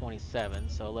they're all 27,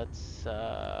 so let's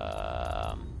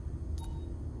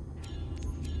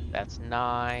that's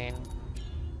 9.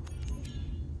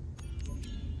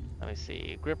 Let me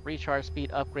see. Grip recharge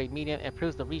speed upgrade medium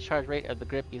improves the recharge rate of the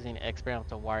grip using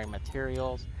experimental wiring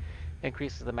materials.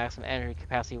 Increases the maximum energy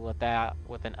capacity with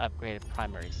an upgraded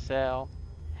primary cell.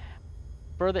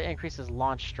 Further increases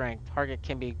launch strength. Target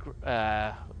can be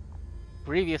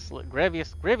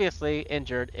grievously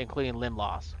injured, including limb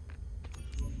loss.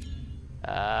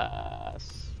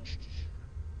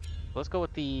 Let's go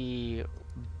with the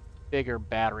bigger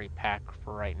battery pack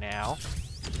for right now.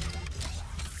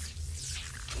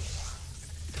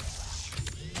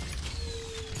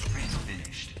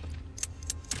 Finished.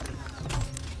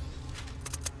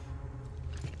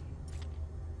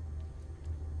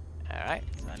 Alright,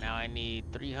 so now I need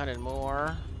 300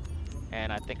 more.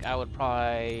 And I think I would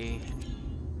probably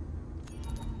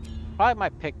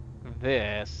might pick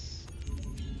this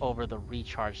over the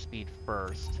recharge speed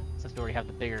first, since we already have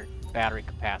the bigger battery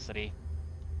capacity.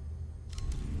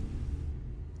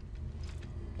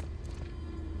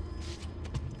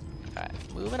 Alright,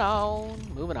 moving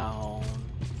on.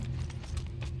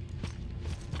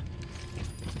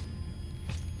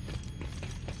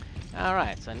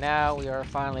 Alright, so now we are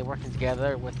finally working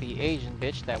together with the Asian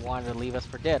bitch that wanted to leave us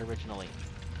for dead originally.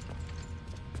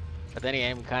 But then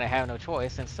again, we kind of have no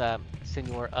choice since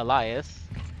Senor Elias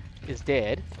is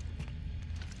dead.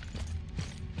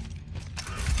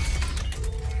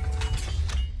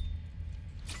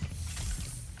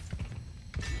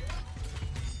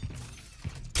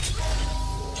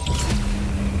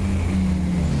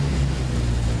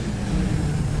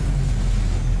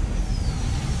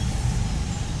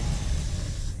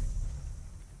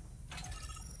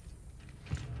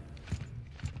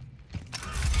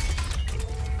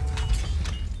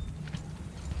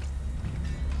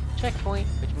 Checkpoint,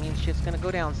 which means shit's gonna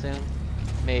go down soon.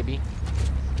 Maybe.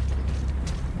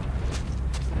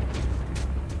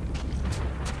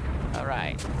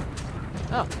 Alright.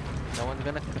 Oh, no one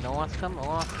wants to come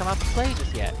out to play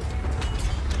just yet.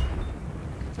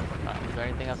 Is there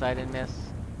anything else I didn't miss?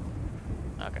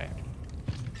 Okay.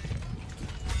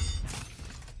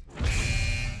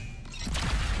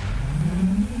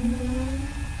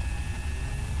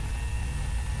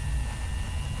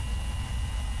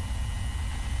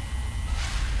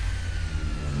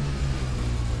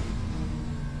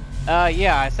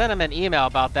 Yeah, I sent him an email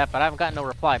about that, but I haven't gotten no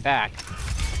reply back.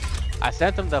 I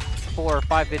sent him the 4 or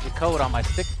 5 digit code on my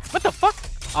stick. What the fuck?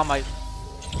 On my...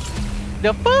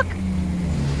 The fuck?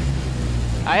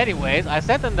 Anyways, I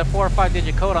sent them the 4 or 5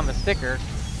 digit code on the sticker,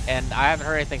 and I haven't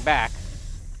heard anything back.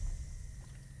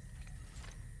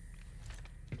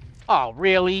 Oh,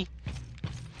 really?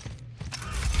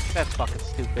 That's fucking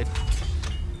stupid.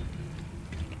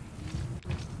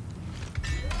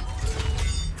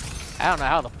 I don't know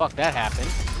how the fuck that happened.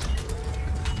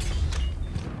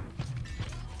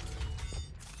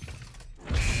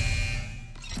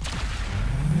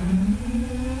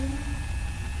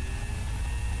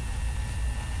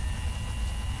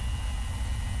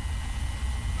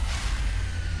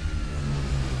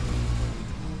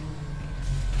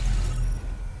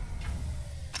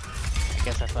 I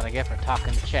guess that's what I get for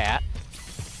talking to chat.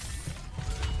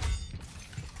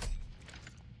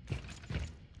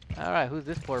 Alright, who's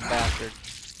this poor bastard?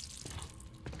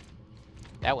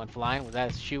 That went flying. Was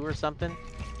that his shoe or something?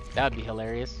 That would be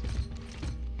hilarious.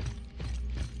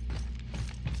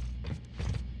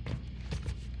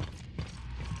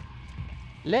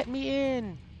 Let me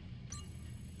in!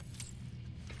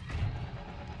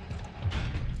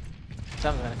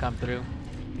 Something's gonna come through.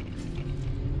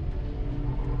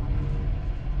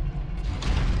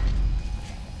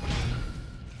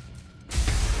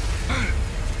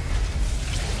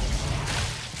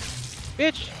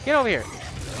 Bitch, get over here.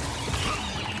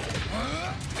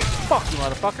 Fuck you,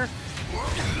 motherfucker.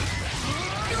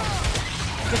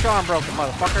 Get your arm broken,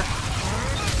 motherfucker.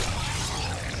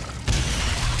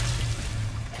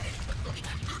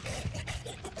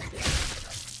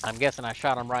 I'm guessing I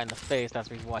shot him right in the face. That's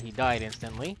the reason why he died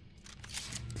instantly.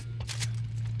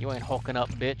 You ain't hulking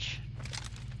up, bitch.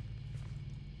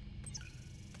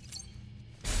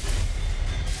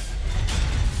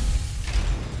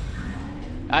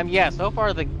 Yeah, so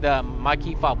far my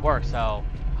key fob works, so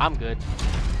I'm good.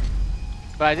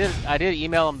 But I did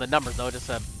email him the numbers though, just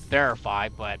to verify,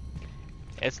 but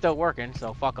it's still working,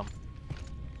 so fuck him.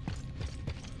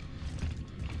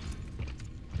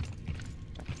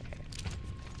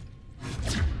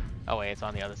 Oh wait, it's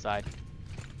on the other side.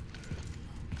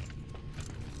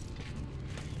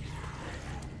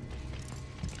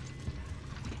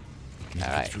 All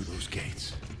right. Through those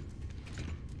gates.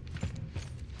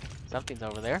 Something's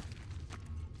over there.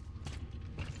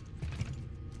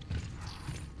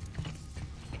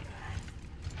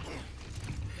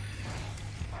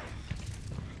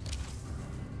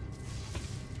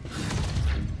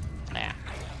 Nah.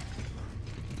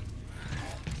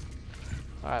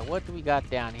 Alright, what do we got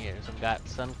down here? So we got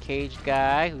some caged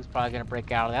guy who's probably gonna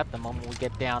break out of that the moment we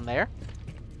get down there.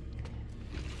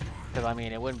 Because I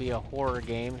mean, it wouldn't be a horror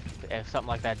game if something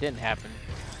like that didn't happen.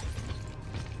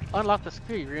 Unlock the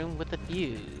security room with the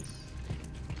fuse.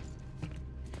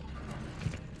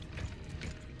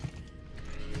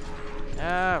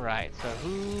 Alright, so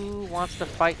who wants to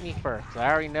fight me first? I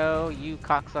already know you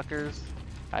cocksuckers.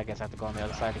 I guess I have to go on the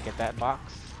other side to get that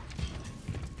box.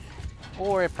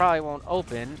 Or it probably won't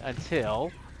open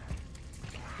until...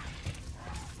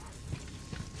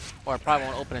 Or it probably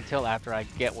won't open until after I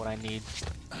get what I need.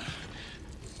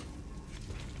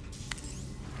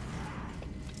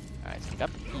 Alright, so we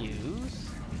got the fuse.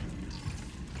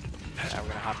 Now we're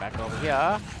gonna hop back over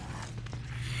here.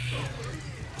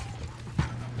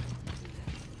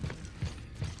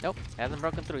 Nope, hasn't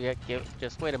broken through yet.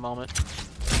 Just wait a moment.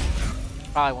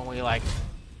 Probably when we like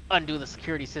undo the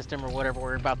security system or whatever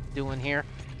we're about to do in here.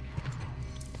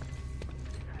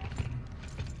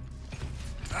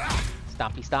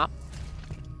 Stompy stomp.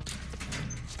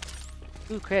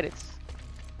 Ooh, credits.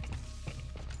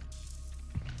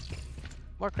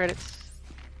 More credits.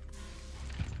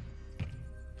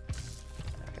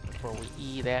 Right, before we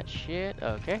E that shit.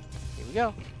 Okay, here we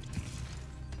go.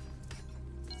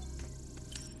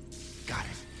 Got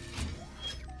it.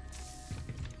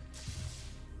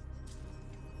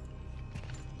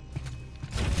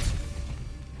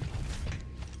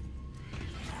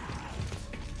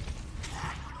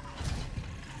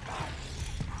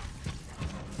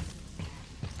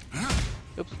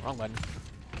 Oops, wrong button.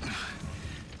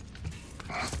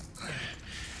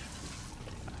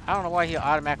 I don't know why he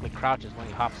automatically crouches when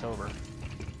he hops over.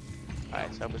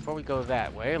 Alright, so before we go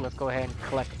that way, let's go ahead and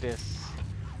collect this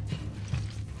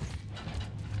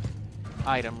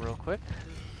item real quick.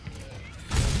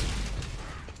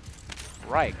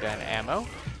 Right, gun ammo.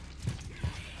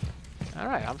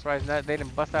 Alright, I'm surprised that they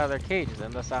didn't bust out of their cages,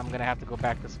 unless I'm gonna have to go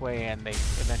back this way and they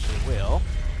eventually will.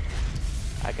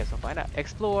 I guess we'll find out.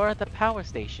 Explore the power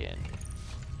station.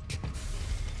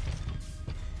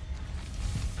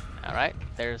 Alright,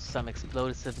 there's some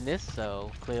explosiveness,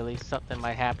 so clearly something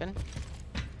might happen.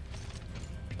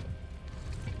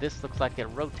 this looks like it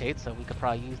rotates, so we could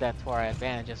probably use that to our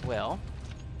advantage as well.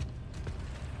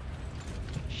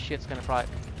 Shit's gonna probably...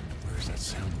 Where's that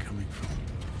sound coming from?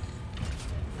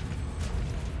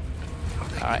 How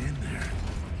they Alright. get in there?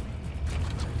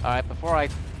 Alright, before I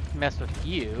mess with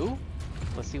you,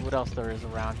 let's see what else there is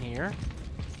around here.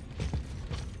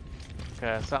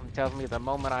 Because something tells me the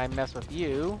moment I mess with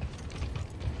you,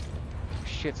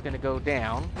 shit's gonna go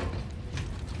down.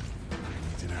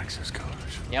 Need an access card.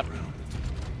 Yep.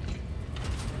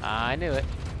 I knew it.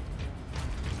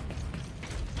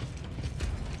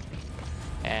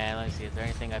 And let me see, is there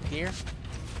anything up here?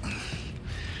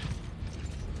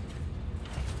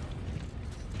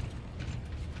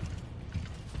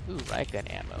 Ooh, right gun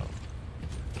ammo.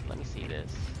 Let me see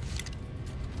this.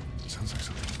 Sounds like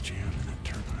something jammed in that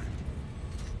turbine.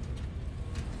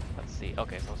 Let's see.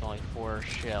 Okay, so it's only 4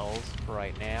 shells for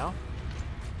right now.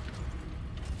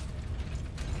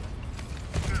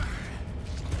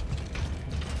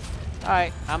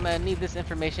 Alright, I'm gonna need this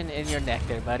information in your neck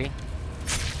there, buddy.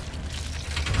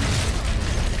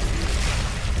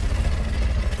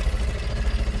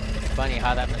 Funny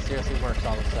how that mysteriously works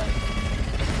all of a sudden.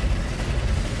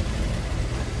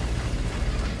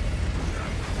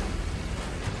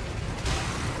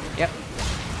 Yep.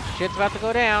 Shit's about to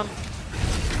go down.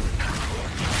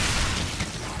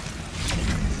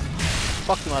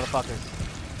 Fuck you motherfuckers.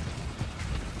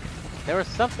 There was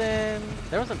something...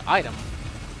 There was an item.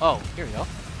 Oh, here we go.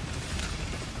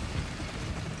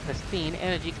 Pristine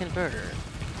energy converter.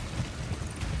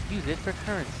 Use it for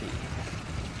currency.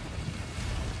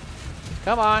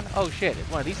 Come on. Oh shit,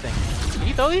 it's one of these things. Can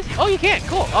you throw these? Oh, you can.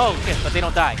 Cool. Oh shit, but they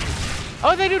don't die.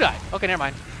 Oh, they do die. Okay, never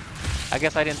mind. I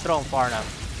guess I didn't throw them far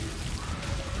enough.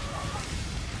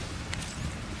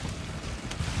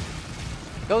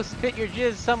 Go spit your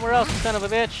jizz somewhere else, you son of a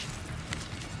bitch.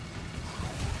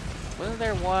 Wasn't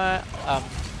there one?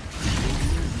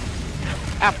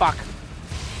 Ah, fuck.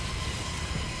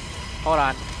 Hold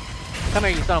on. Come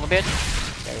here, you son of a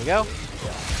bitch. There you go.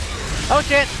 Oh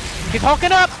shit. He's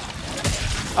hulking up.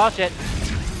 Oh shit.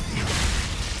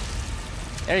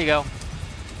 There you go.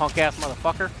 Punk ass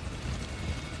motherfucker.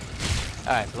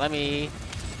 Alright, so let me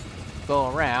go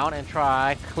around and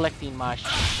try collecting my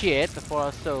shit before I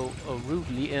was so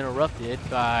rudely interrupted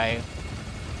by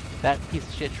that piece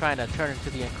of shit trying to turn into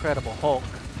the Incredible Hulk.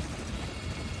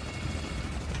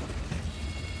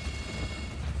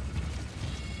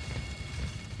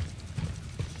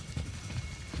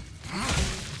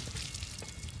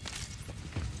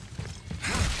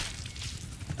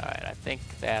 Alright, I think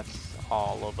that's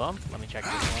all of them. Let me check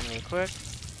this one really quick.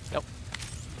 Nope.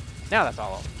 Now that's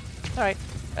all of them. Alright,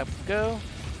 up we go.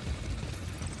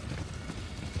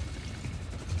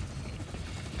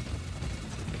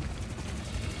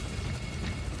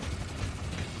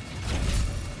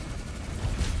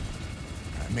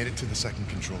 I made it to the second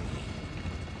control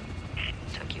room.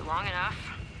 Took you long enough.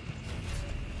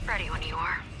 Ready when you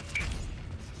are.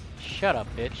 Shut up,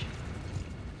 bitch.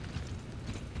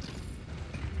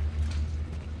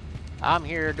 I'm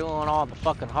here doing all the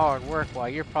fucking hard work while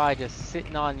you're probably just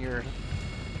sitting on your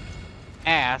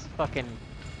ass fucking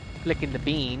flicking the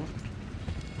bean.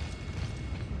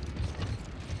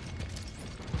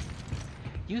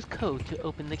 Use code to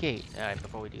open the gate. Alright,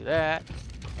 before we do that,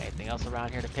 anything else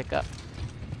around here to pick up?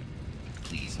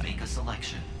 Please make a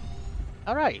selection.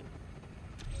 Alright.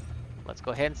 Let's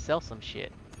go ahead and sell some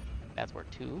shit. That's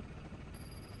worth 2.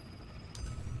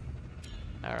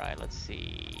 Alright, let's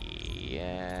see.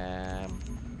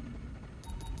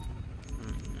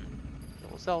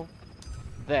 We'll sell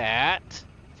that.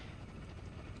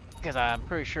 Because I'm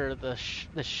pretty sure the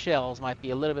shells might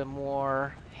be a little bit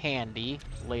more handy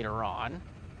later on.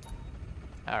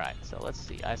 Alright, so let's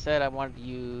see. I said I wanted to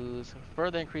use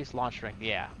further increased launch strength.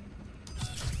 Yeah.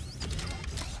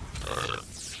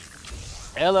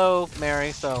 Hello,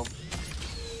 Mary. So,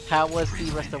 how was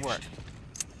the rest of work?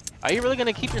 Are you really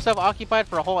going to keep yourself occupied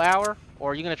for a whole hour?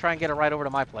 Or are you going to try and get it right over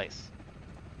to my place?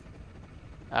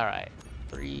 Alright.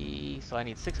 3. So I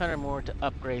need 600 more to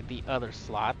upgrade the other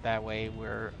slot. That way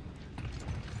we're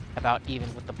about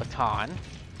even with the baton.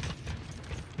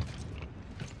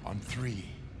 On 3,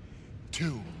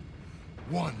 2,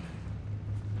 1.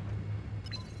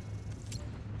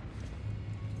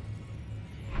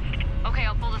 Okay,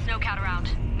 I'll pull the snowcat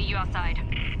around. Meet you outside.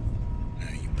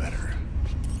 Yeah, you better.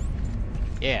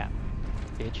 Yeah,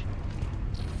 bitch.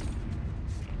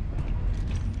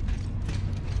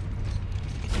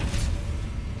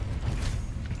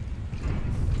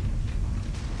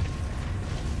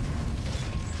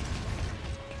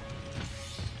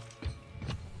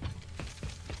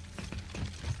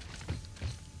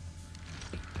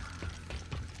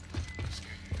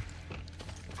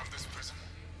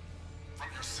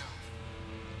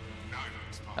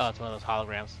 Oh, it's one of those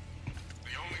holograms.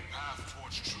 The only path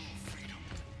towards true freedom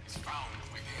is found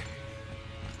within.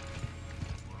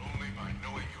 For only by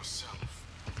knowing yourself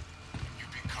can you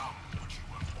become what you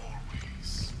were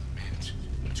always meant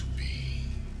to be.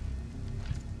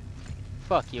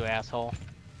 Fuck you, asshole.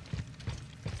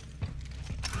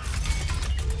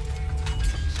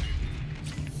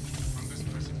 From this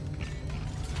prison.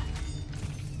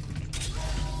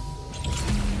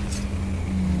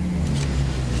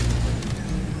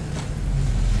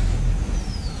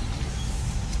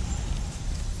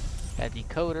 A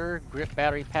decoder, grip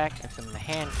battery pack, and some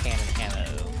hand cannon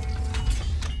ammo.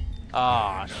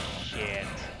 Aw, shit.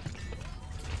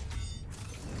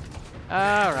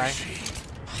 Alright.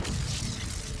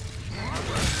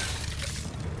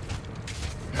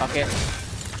 Fuck it.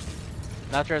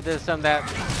 Not sure if this is something that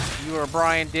you or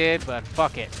Brian did, but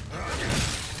fuck it.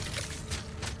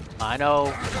 I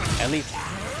know at least,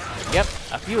 yep,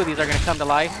 a few of these are gonna come to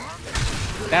life.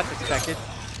 That's expected.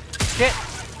 Shit!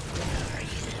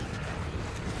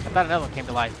 I thought another one came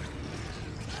to life.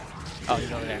 Oh, he's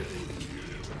over there.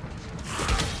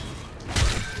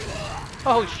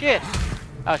 Oh shit!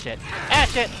 Oh shit. Ah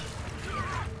shit!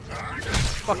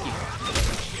 Fuck you.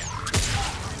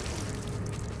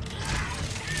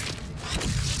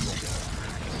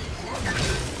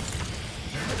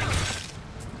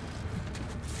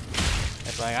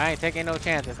 It's like, I ain't taking no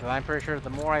chances, because I'm pretty sure the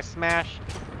more I smash,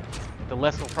 the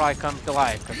less will probably come to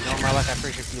life. Because in my luck, I'm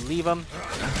pretty sure if you leave them,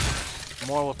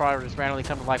 more will probably just randomly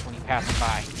come to life when you pass them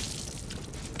by.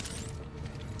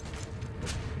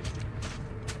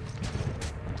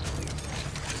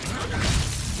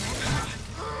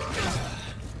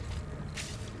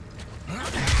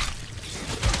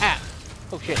 Ah!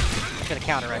 Oh shit. Got a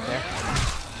counter right there.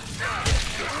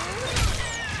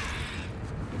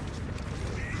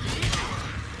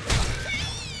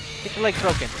 Get your legs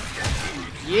broken.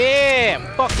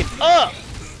 Yeah! Fucking up!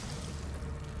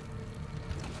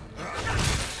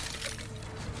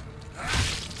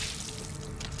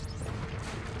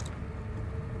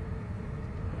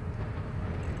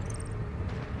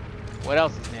 What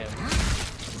else is new?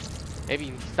 Maybe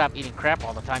you stop eating crap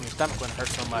all the time, your stomach wouldn't hurt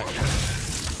so much.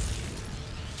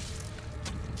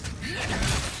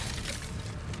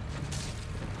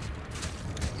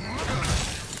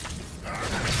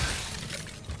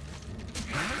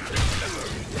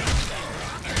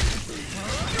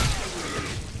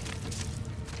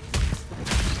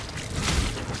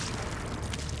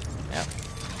 Yep.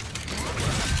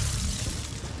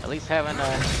 At least having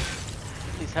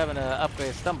an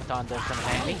upgraded stun baton does come in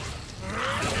handy.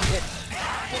 Shit.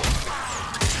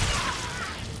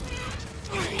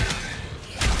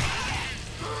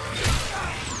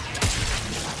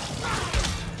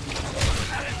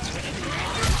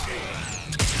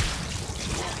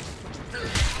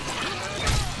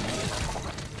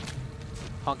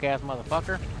 Punk ass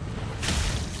motherfucker.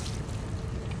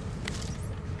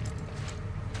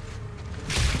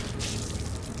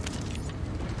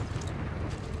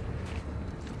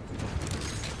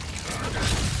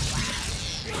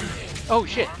 Oh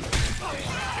shit!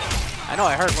 I know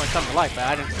I heard one come to life, but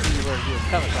I didn't see where he was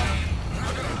coming from.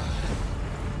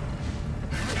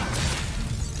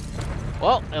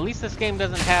 Well, at least this game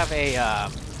doesn't have a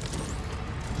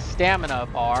stamina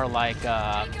bar like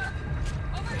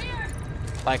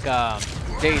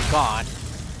Days Gone.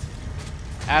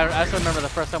 I still remember the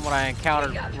first time when I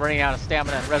encountered running out of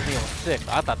stamina in Resident Evil 6.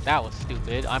 I thought that was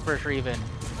stupid. I'm pretty sure even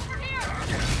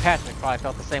Patrick probably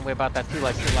felt the same way about that too.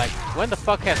 Like, when the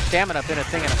fuck has stamina been a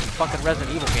thing in a fucking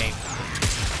Resident Evil game?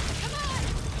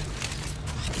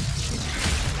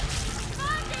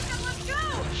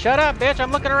 Shut up, bitch!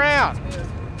 I'm looking around.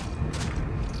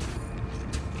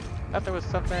 Thought there was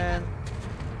something.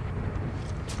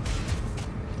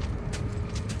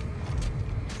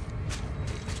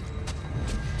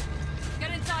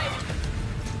 Get inside.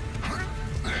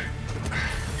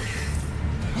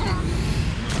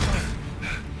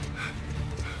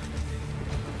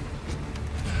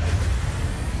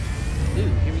 Dude,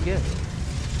 here we go.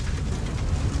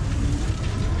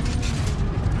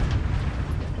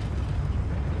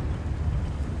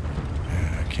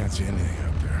 Yeah, I can't see anything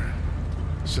up there.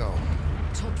 So,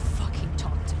 Don't fucking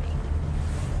talk to me.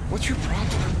 what's your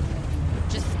problem?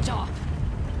 Just stop.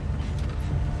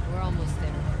 We're almost there.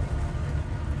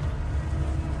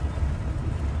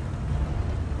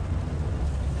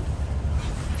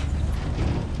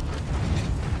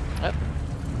 Up.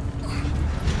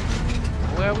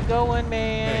 Where are we going,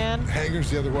 man? Hey,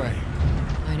 hangar's the other way.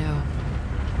 I know.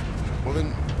 Well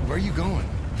then, where are you going?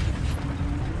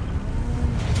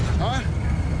 Huh?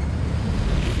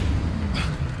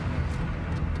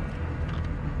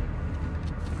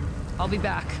 I'll be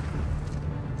back.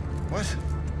 What?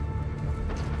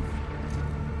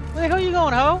 Where the hell are you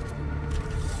going, ho?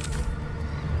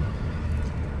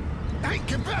 Hey,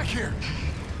 get back here!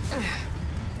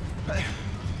 Hey.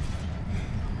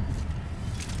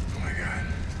 Oh my God.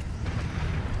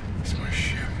 It's my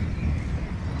ship.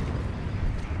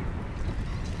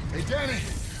 Hey, Danny!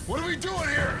 What are we doing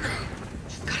here?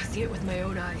 Just gotta see it with my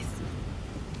own eyes.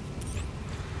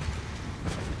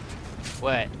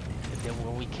 What?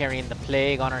 Were we carrying the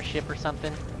plague on our ship or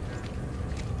something?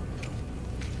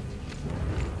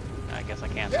 I guess I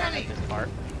can't Danny! at this part.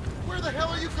 Where the hell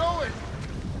are you going?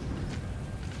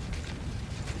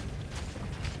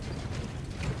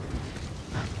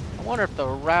 I wonder if the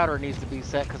router needs to be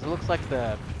set, because it looks like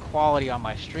the quality on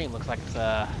my stream looks like it's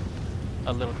a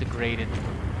little degraded.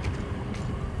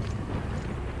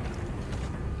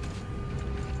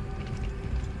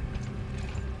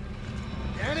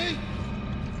 Danny?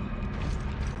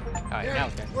 Alright, Danny, now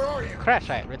we can. where are you? Crash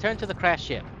site. Return to the crash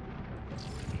ship.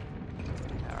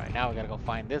 Alright, now we gotta go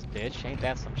find this bitch. Ain't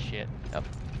that some shit? Oh.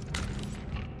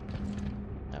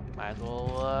 Oh, might as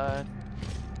well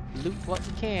loot what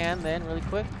we can then really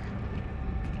quick.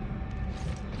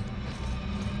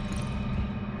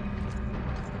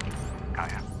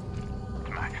 Kaya, it's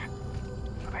Max.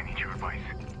 I need your advice.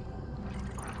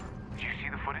 Did you see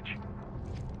the footage?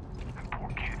 That poor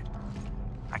kid.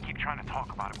 I keep trying to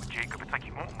talk about it with Jacob. It's like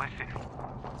he won't listen.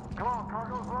 Come on,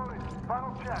 cargo's loaded.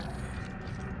 Final check.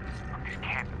 Look, this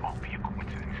can't all be a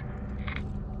coincidence.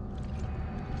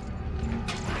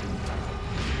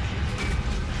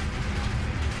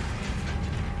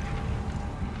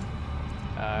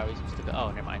 Are we supposed to go?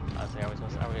 Oh, never mind. I was saying, are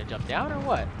we gonna jump down or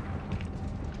what?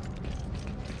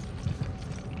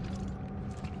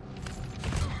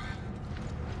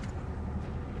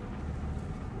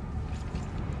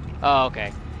 Oh,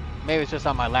 okay. Maybe it's just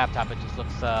on my laptop. It just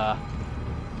looks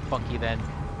funky then.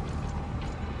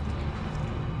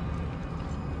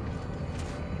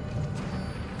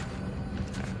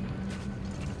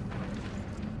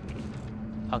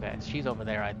 Okay, she's over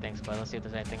there, I think. But let's see if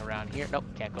there's anything around here. Nope,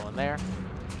 can't go in there.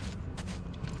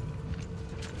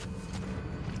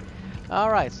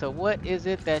 Alright, so what is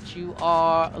it that you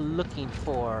are looking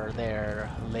for there,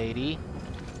 lady?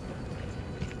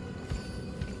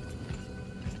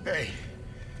 Hey,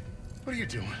 what are you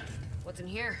doing? What's in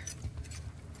here?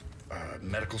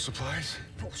 Medical supplies?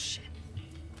 Bullshit.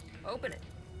 Open it.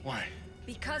 Why?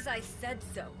 Because I said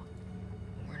so.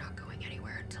 We're not going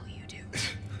anywhere until you do.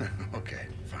 Okay,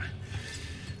 fine.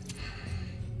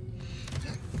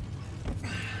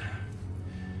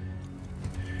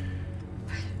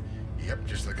 Yep,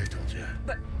 just like I told you.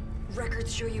 But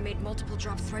records show you made multiple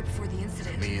drops right before the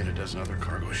incident. Me and a dozen other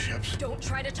cargo ships. Don't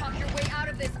try to talk your way out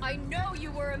of this. I know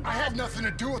you were I involved. had nothing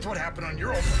to do with what happened on your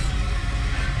own.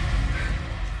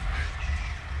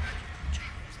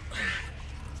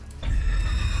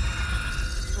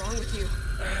 What's wrong with you?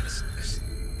 This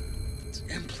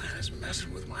implant is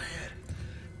messing with my head.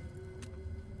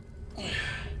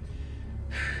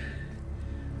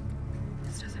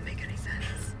 This doesn't make any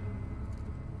sense.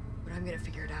 But I'm gonna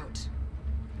figure it out.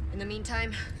 In the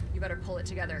meantime, you better pull it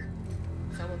together.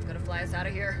 Someone's gonna fly us out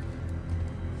of here.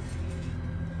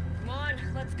 Come on,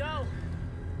 let's go.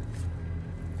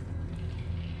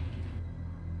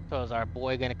 So is our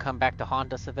boy gonna come back to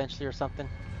haunt us eventually or something?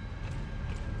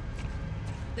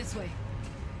 This way.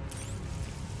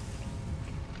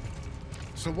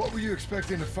 So what were you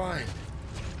expecting to find?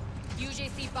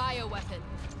 UJC bioweapon.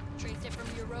 Traced it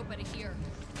from Europa to here.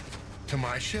 To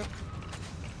my ship?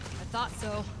 I thought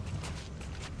so.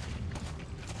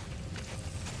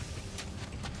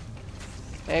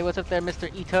 Hey, what's up there,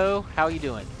 Mr. Ito? How you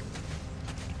doing?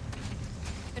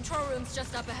 Control room's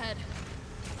just up ahead.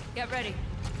 Get ready.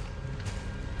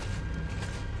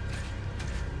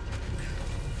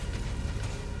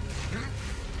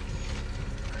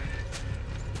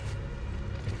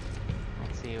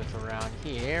 Let's see what's around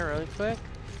here really quick.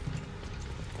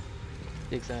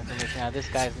 Dig some information out of this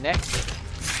guy's neck.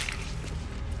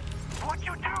 What'd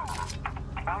you do?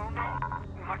 I don't know.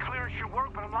 My clearance should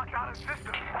work, but I'm locked out of the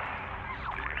system.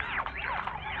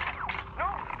 No,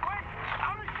 wait!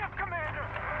 I'm the ship commander!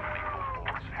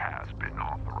 Force has been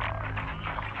authorized.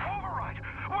 Override!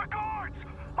 We're guards!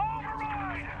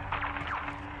 Override!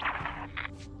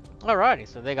 Alrighty,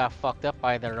 so they got fucked up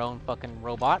by their own fucking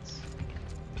robots.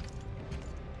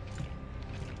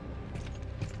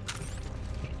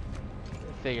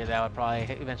 Figure that would probably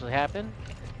eventually happen.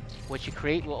 What you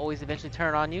create will always eventually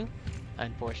turn on you,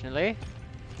 unfortunately.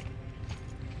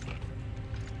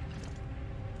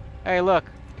 Hey, look.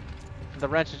 The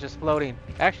wrench is just floating.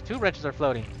 Actually, two wrenches are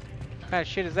floating. What kind of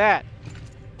shit is that?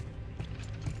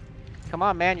 Come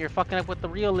on, man, you're fucking up with the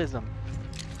realism.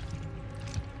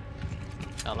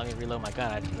 Oh, let me reload my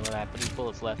gun. I didn't know I have 3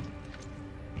 bullets left.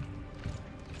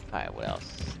 Alright, what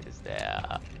else is there?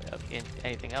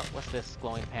 Anything else? What's this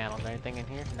glowing panel? Is there anything in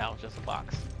here? No, it's just a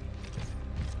box.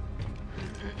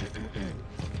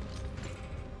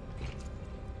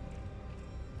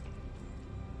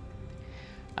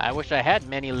 I wish I had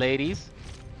many ladies.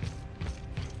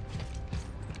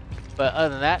 But other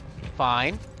than that,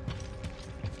 fine.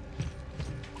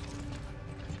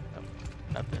 Oh,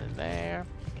 nothing in there.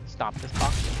 Stop this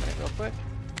box real quick.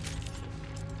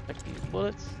 Check these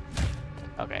bullets.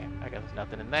 Okay, I guess there's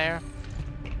nothing in there.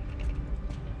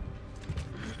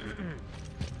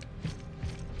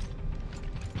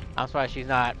 I'm surprised she's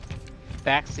not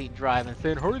backseat driving,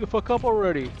 saying, "Hurry the fuck up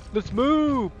already! Let's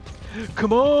move!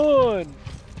 Come on!"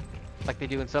 Like they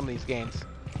do in some of these games.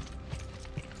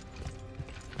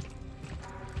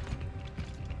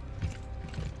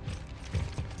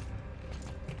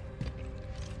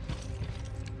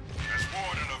 As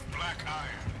Warden of Black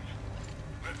Iron,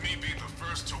 let me be the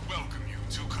first to welcome you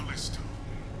to Callisto.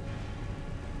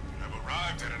 You have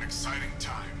arrived at an exciting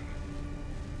time.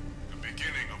 The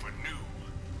beginning of a new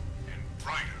and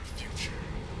brighter future.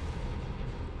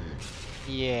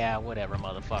 Yeah, whatever,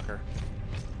 motherfucker.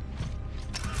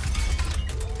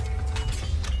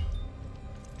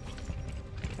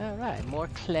 Alright, more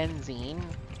cleansing.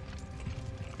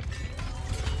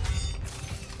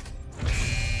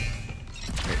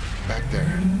 Hey, back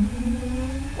there.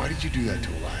 Why did you do that to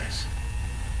Elias?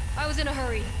 I was in a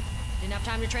hurry. Didn't have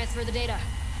time to transfer the data.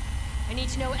 I need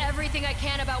to know everything I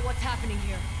can about what's happening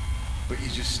here. But you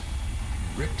just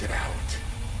ripped it out.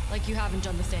 Like you haven't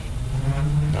done the same.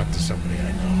 Not to somebody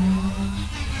I know.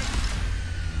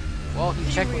 Well, he's Did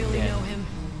you technically really dead. know him?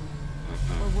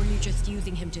 Or were you just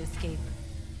using him to escape?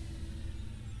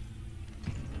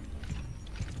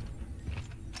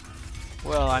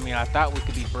 Well, I mean, I thought we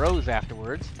could be bros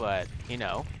afterwards, but, you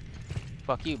know.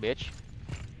 Fuck you, bitch.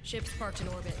 Ship's parked in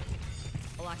orbit.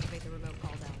 I'll activate the remote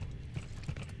call down.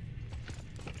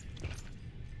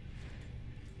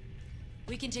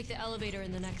 We can take the elevator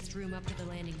in the next room up to the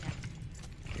landing deck.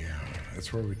 Yeah,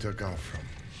 that's where we took off from.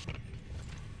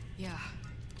 Yeah.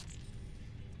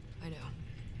 I know.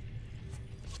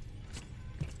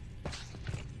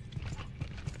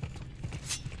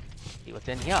 See what's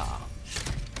in here.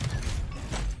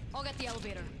 I'll get the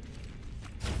elevator.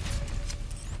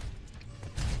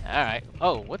 Alright.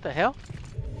 Oh, what the hell?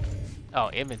 Oh,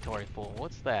 inventory full.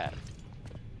 What's that?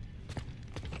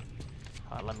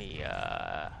 Let me,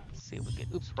 see if we can...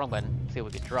 Oops, wrong button. See if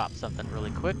we can drop something really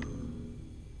quick.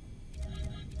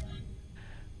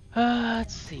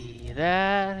 Let's see.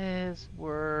 That is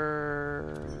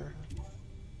where...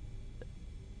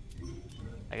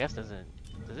 I guess does it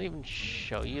even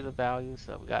show you the value?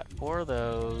 So we got 4 of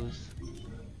those.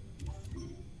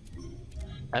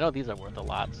 I know these are worth a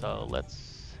lot, so let's...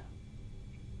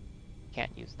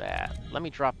 Can't use that. Let me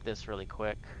drop this really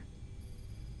quick.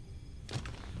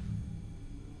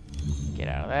 Get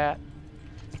out of that.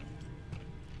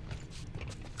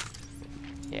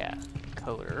 Yeah,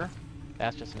 decoder.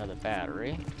 That's just another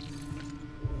battery.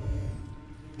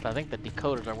 But I think the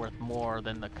decoders are worth more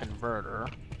than the converter.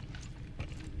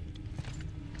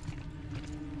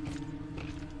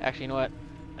 Actually, you know what?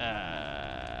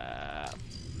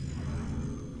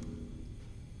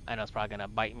 I know it's probably gonna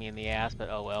bite me in the ass, but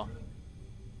oh well.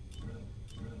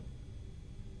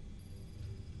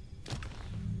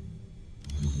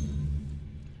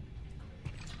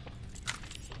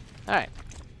 Alright.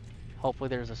 Hopefully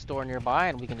there's a store nearby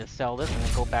and we can just sell this and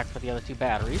then go back for the other 2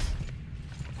 batteries.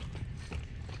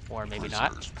 Or maybe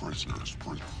not. Prisoners.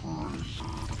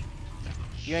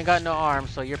 You ain't got no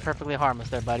arms, so you're perfectly harmless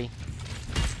there, buddy.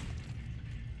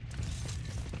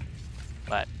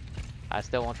 But I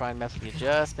still won't try and mess with you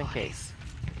just in case.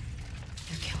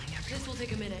 They're killing everyone. This will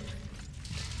take a minute.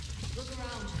 Look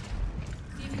around.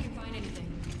 See if you can find anything.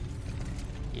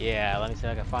 Yeah, let me see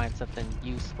if I can find something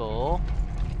useful.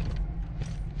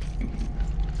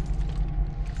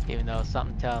 Even though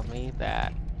something tells me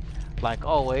that, like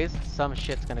always, some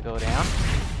shit's gonna go down.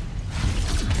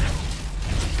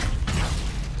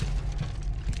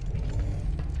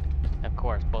 Of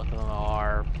course, both of them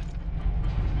are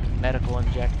medical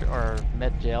injector or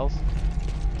med gels.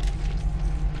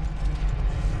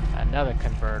 Another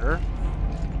converter.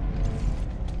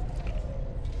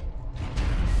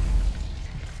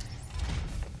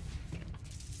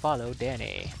 Follow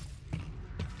Danny.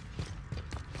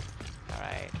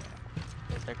 Alright.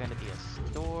 Is there gonna be a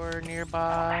store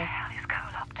nearby? What the hell is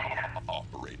Cole up to?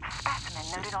 Specimen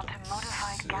loaded onto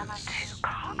modified Gamma-2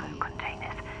 cargo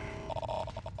containers.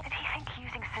 Did he think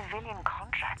using civilian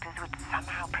contractors would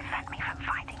somehow prevent me from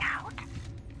finding out?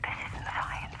 This isn't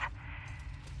science.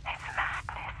 It's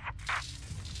madness.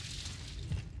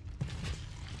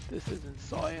 This isn't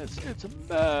science, it's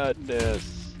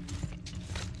madness.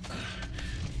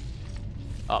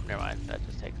 Oh, never mind. That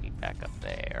just takes me back up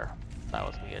there. That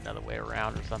was me another way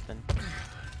around or something.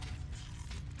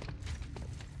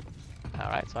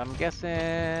 Alright, so I'm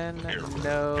guessing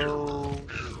no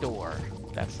door.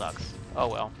 That sucks. Oh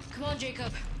well. Come on,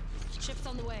 Jacob. Ship's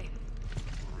on the way.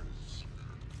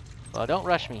 Well, don't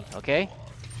rush me, okay?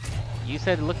 You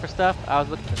said to look for stuff, I was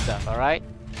looking for stuff, alright?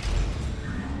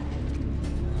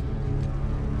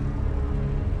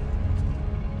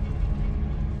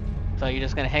 So you're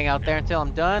just gonna hang out there until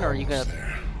I'm done, or are you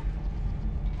gonna...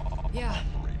 Yeah,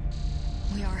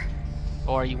 we are.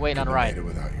 Or are you waiting on a ride?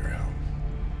 Without your help.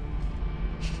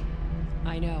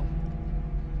 I know.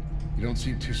 You don't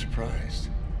seem too surprised.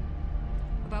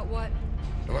 About what?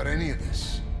 About any of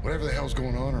this. Whatever the hell's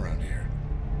going on around here.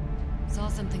 Saw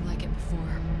something like it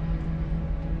before.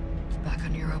 Back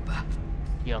on Europa.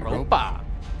 Europa!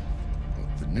 Well,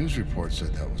 the news report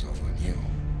said that was all on you.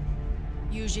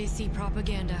 UJC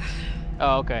propaganda.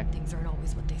 Oh, okay. Things aren't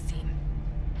always what they seem.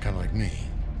 Kind of like me.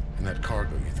 And that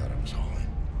cargo you thought I was hauling.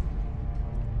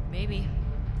 Maybe.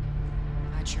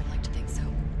 I'd sure like to think so.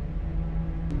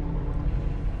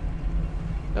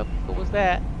 Oh, what was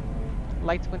that?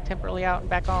 Lights went temporarily out and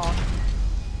back on.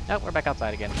 Nope, we're back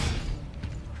outside again.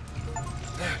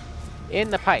 In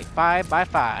the pipe,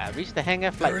 5x5. Reach the hangar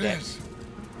flight There it deck. is.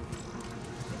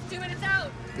 2 minutes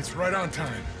out! It's right on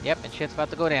time. Yep, and shit's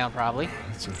about to go down probably.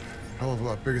 It's a hell of a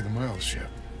lot bigger than my old ship.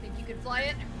 Think you can fly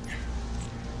it?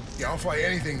 Yeah, I'll fly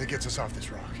anything that gets us off this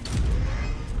rock.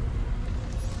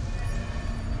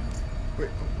 Wait,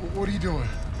 what are you doing?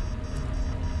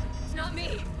 It's not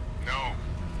me. No.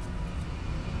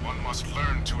 One must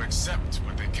learn to accept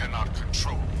what they cannot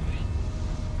control.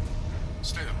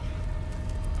 Still,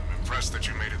 I'm impressed that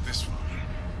you made it this far.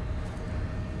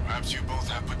 Perhaps you both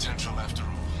have potential after all.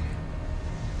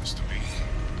 As to me,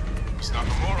 Miss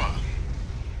Nakamura,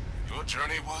 your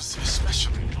journey was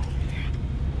especially long.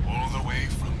 All the way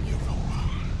from Europa.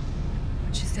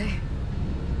 What'd you say?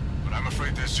 But I'm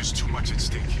afraid there's just too much at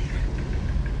stake here.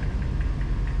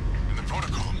 And the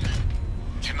protocol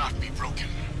cannot be broken.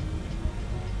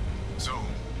 So,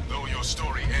 though your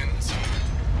story ends here,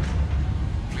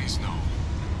 please know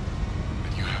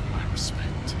that you have my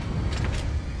respect.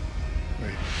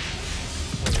 Wait.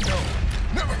 No!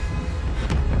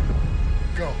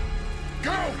 Go!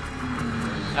 Go!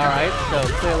 Alright, so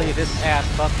clearly this ass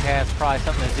fuck has probably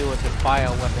something to do with this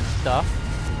bioweapon stuff.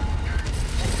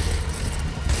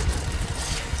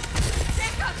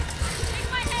 Jacob!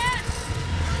 Take my hand!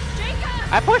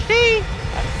 Jacob! I pushed E!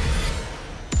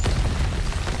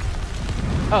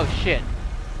 Oh shit.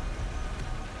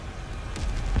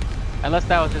 Unless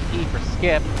that was just E for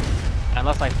skip.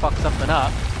 Unless I fucked something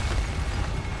up.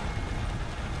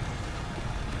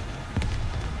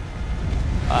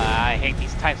 I hate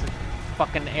these types of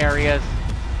fucking areas.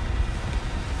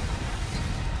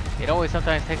 It always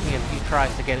sometimes takes me a few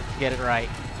tries to get it right.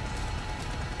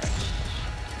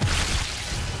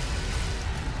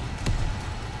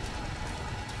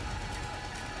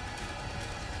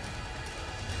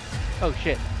 Oh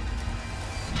shit.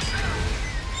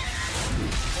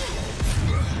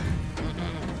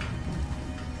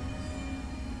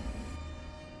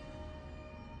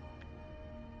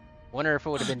 Wonder if it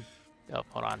would have been... Oh,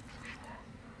 hold on.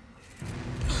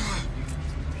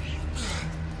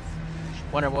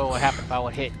 Wonder what would happen if I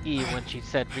would hit E when she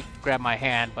said grab my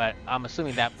hand, but I'm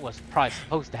assuming that was probably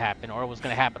supposed to happen, or it was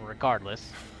going to happen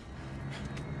regardless.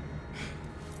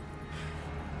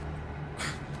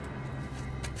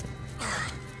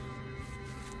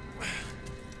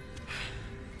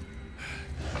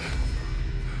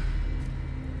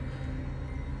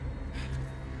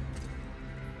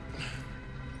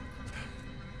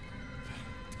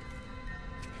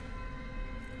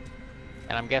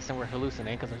 And I'm guessing we're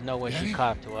hallucinating because there's no way she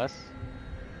caught up to us.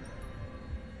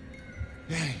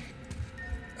 Danny.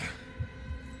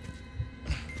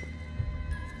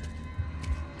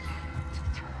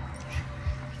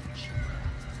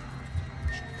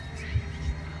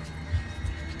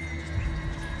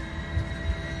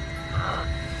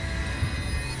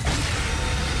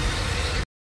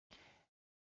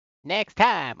 Next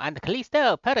time on the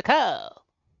Callisto Protocol.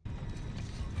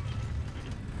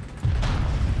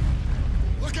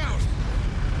 Look out!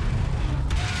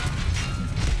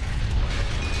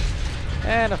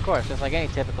 And of course, just like any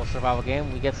typical survival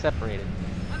game, we get separated.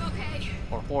 I'm okay.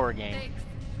 Or horror game. Thanks.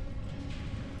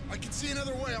 I can see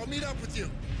another way. I'll meet up with you.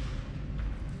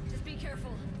 Just be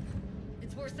careful.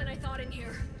 It's worse than I thought in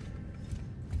here.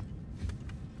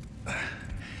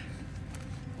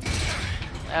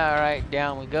 Alright,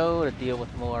 down we go to deal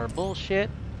with more bullshit.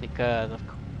 Because, of,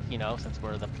 you know, since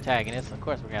we're the protagonists, of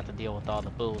course we're gonna have to deal with all the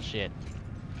bullshit.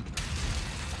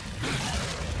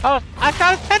 Oh, I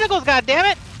shot his tentacles,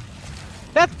 goddammit!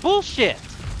 That's bullshit!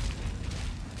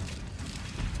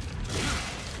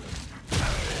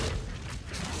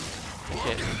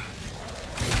 Shit.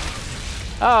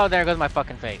 Oh, there goes my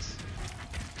fucking face.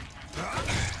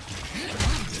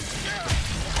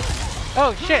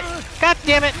 Oh shit! God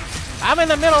damn it! I'm in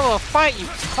the middle of a fight, you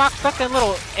cock-sucking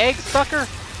little egg sucker!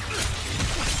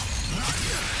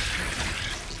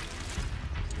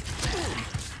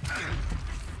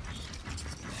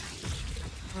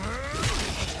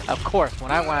 Of course,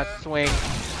 when I want to swing,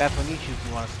 that's when you choose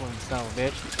to want to swing, son of a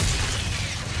bitch.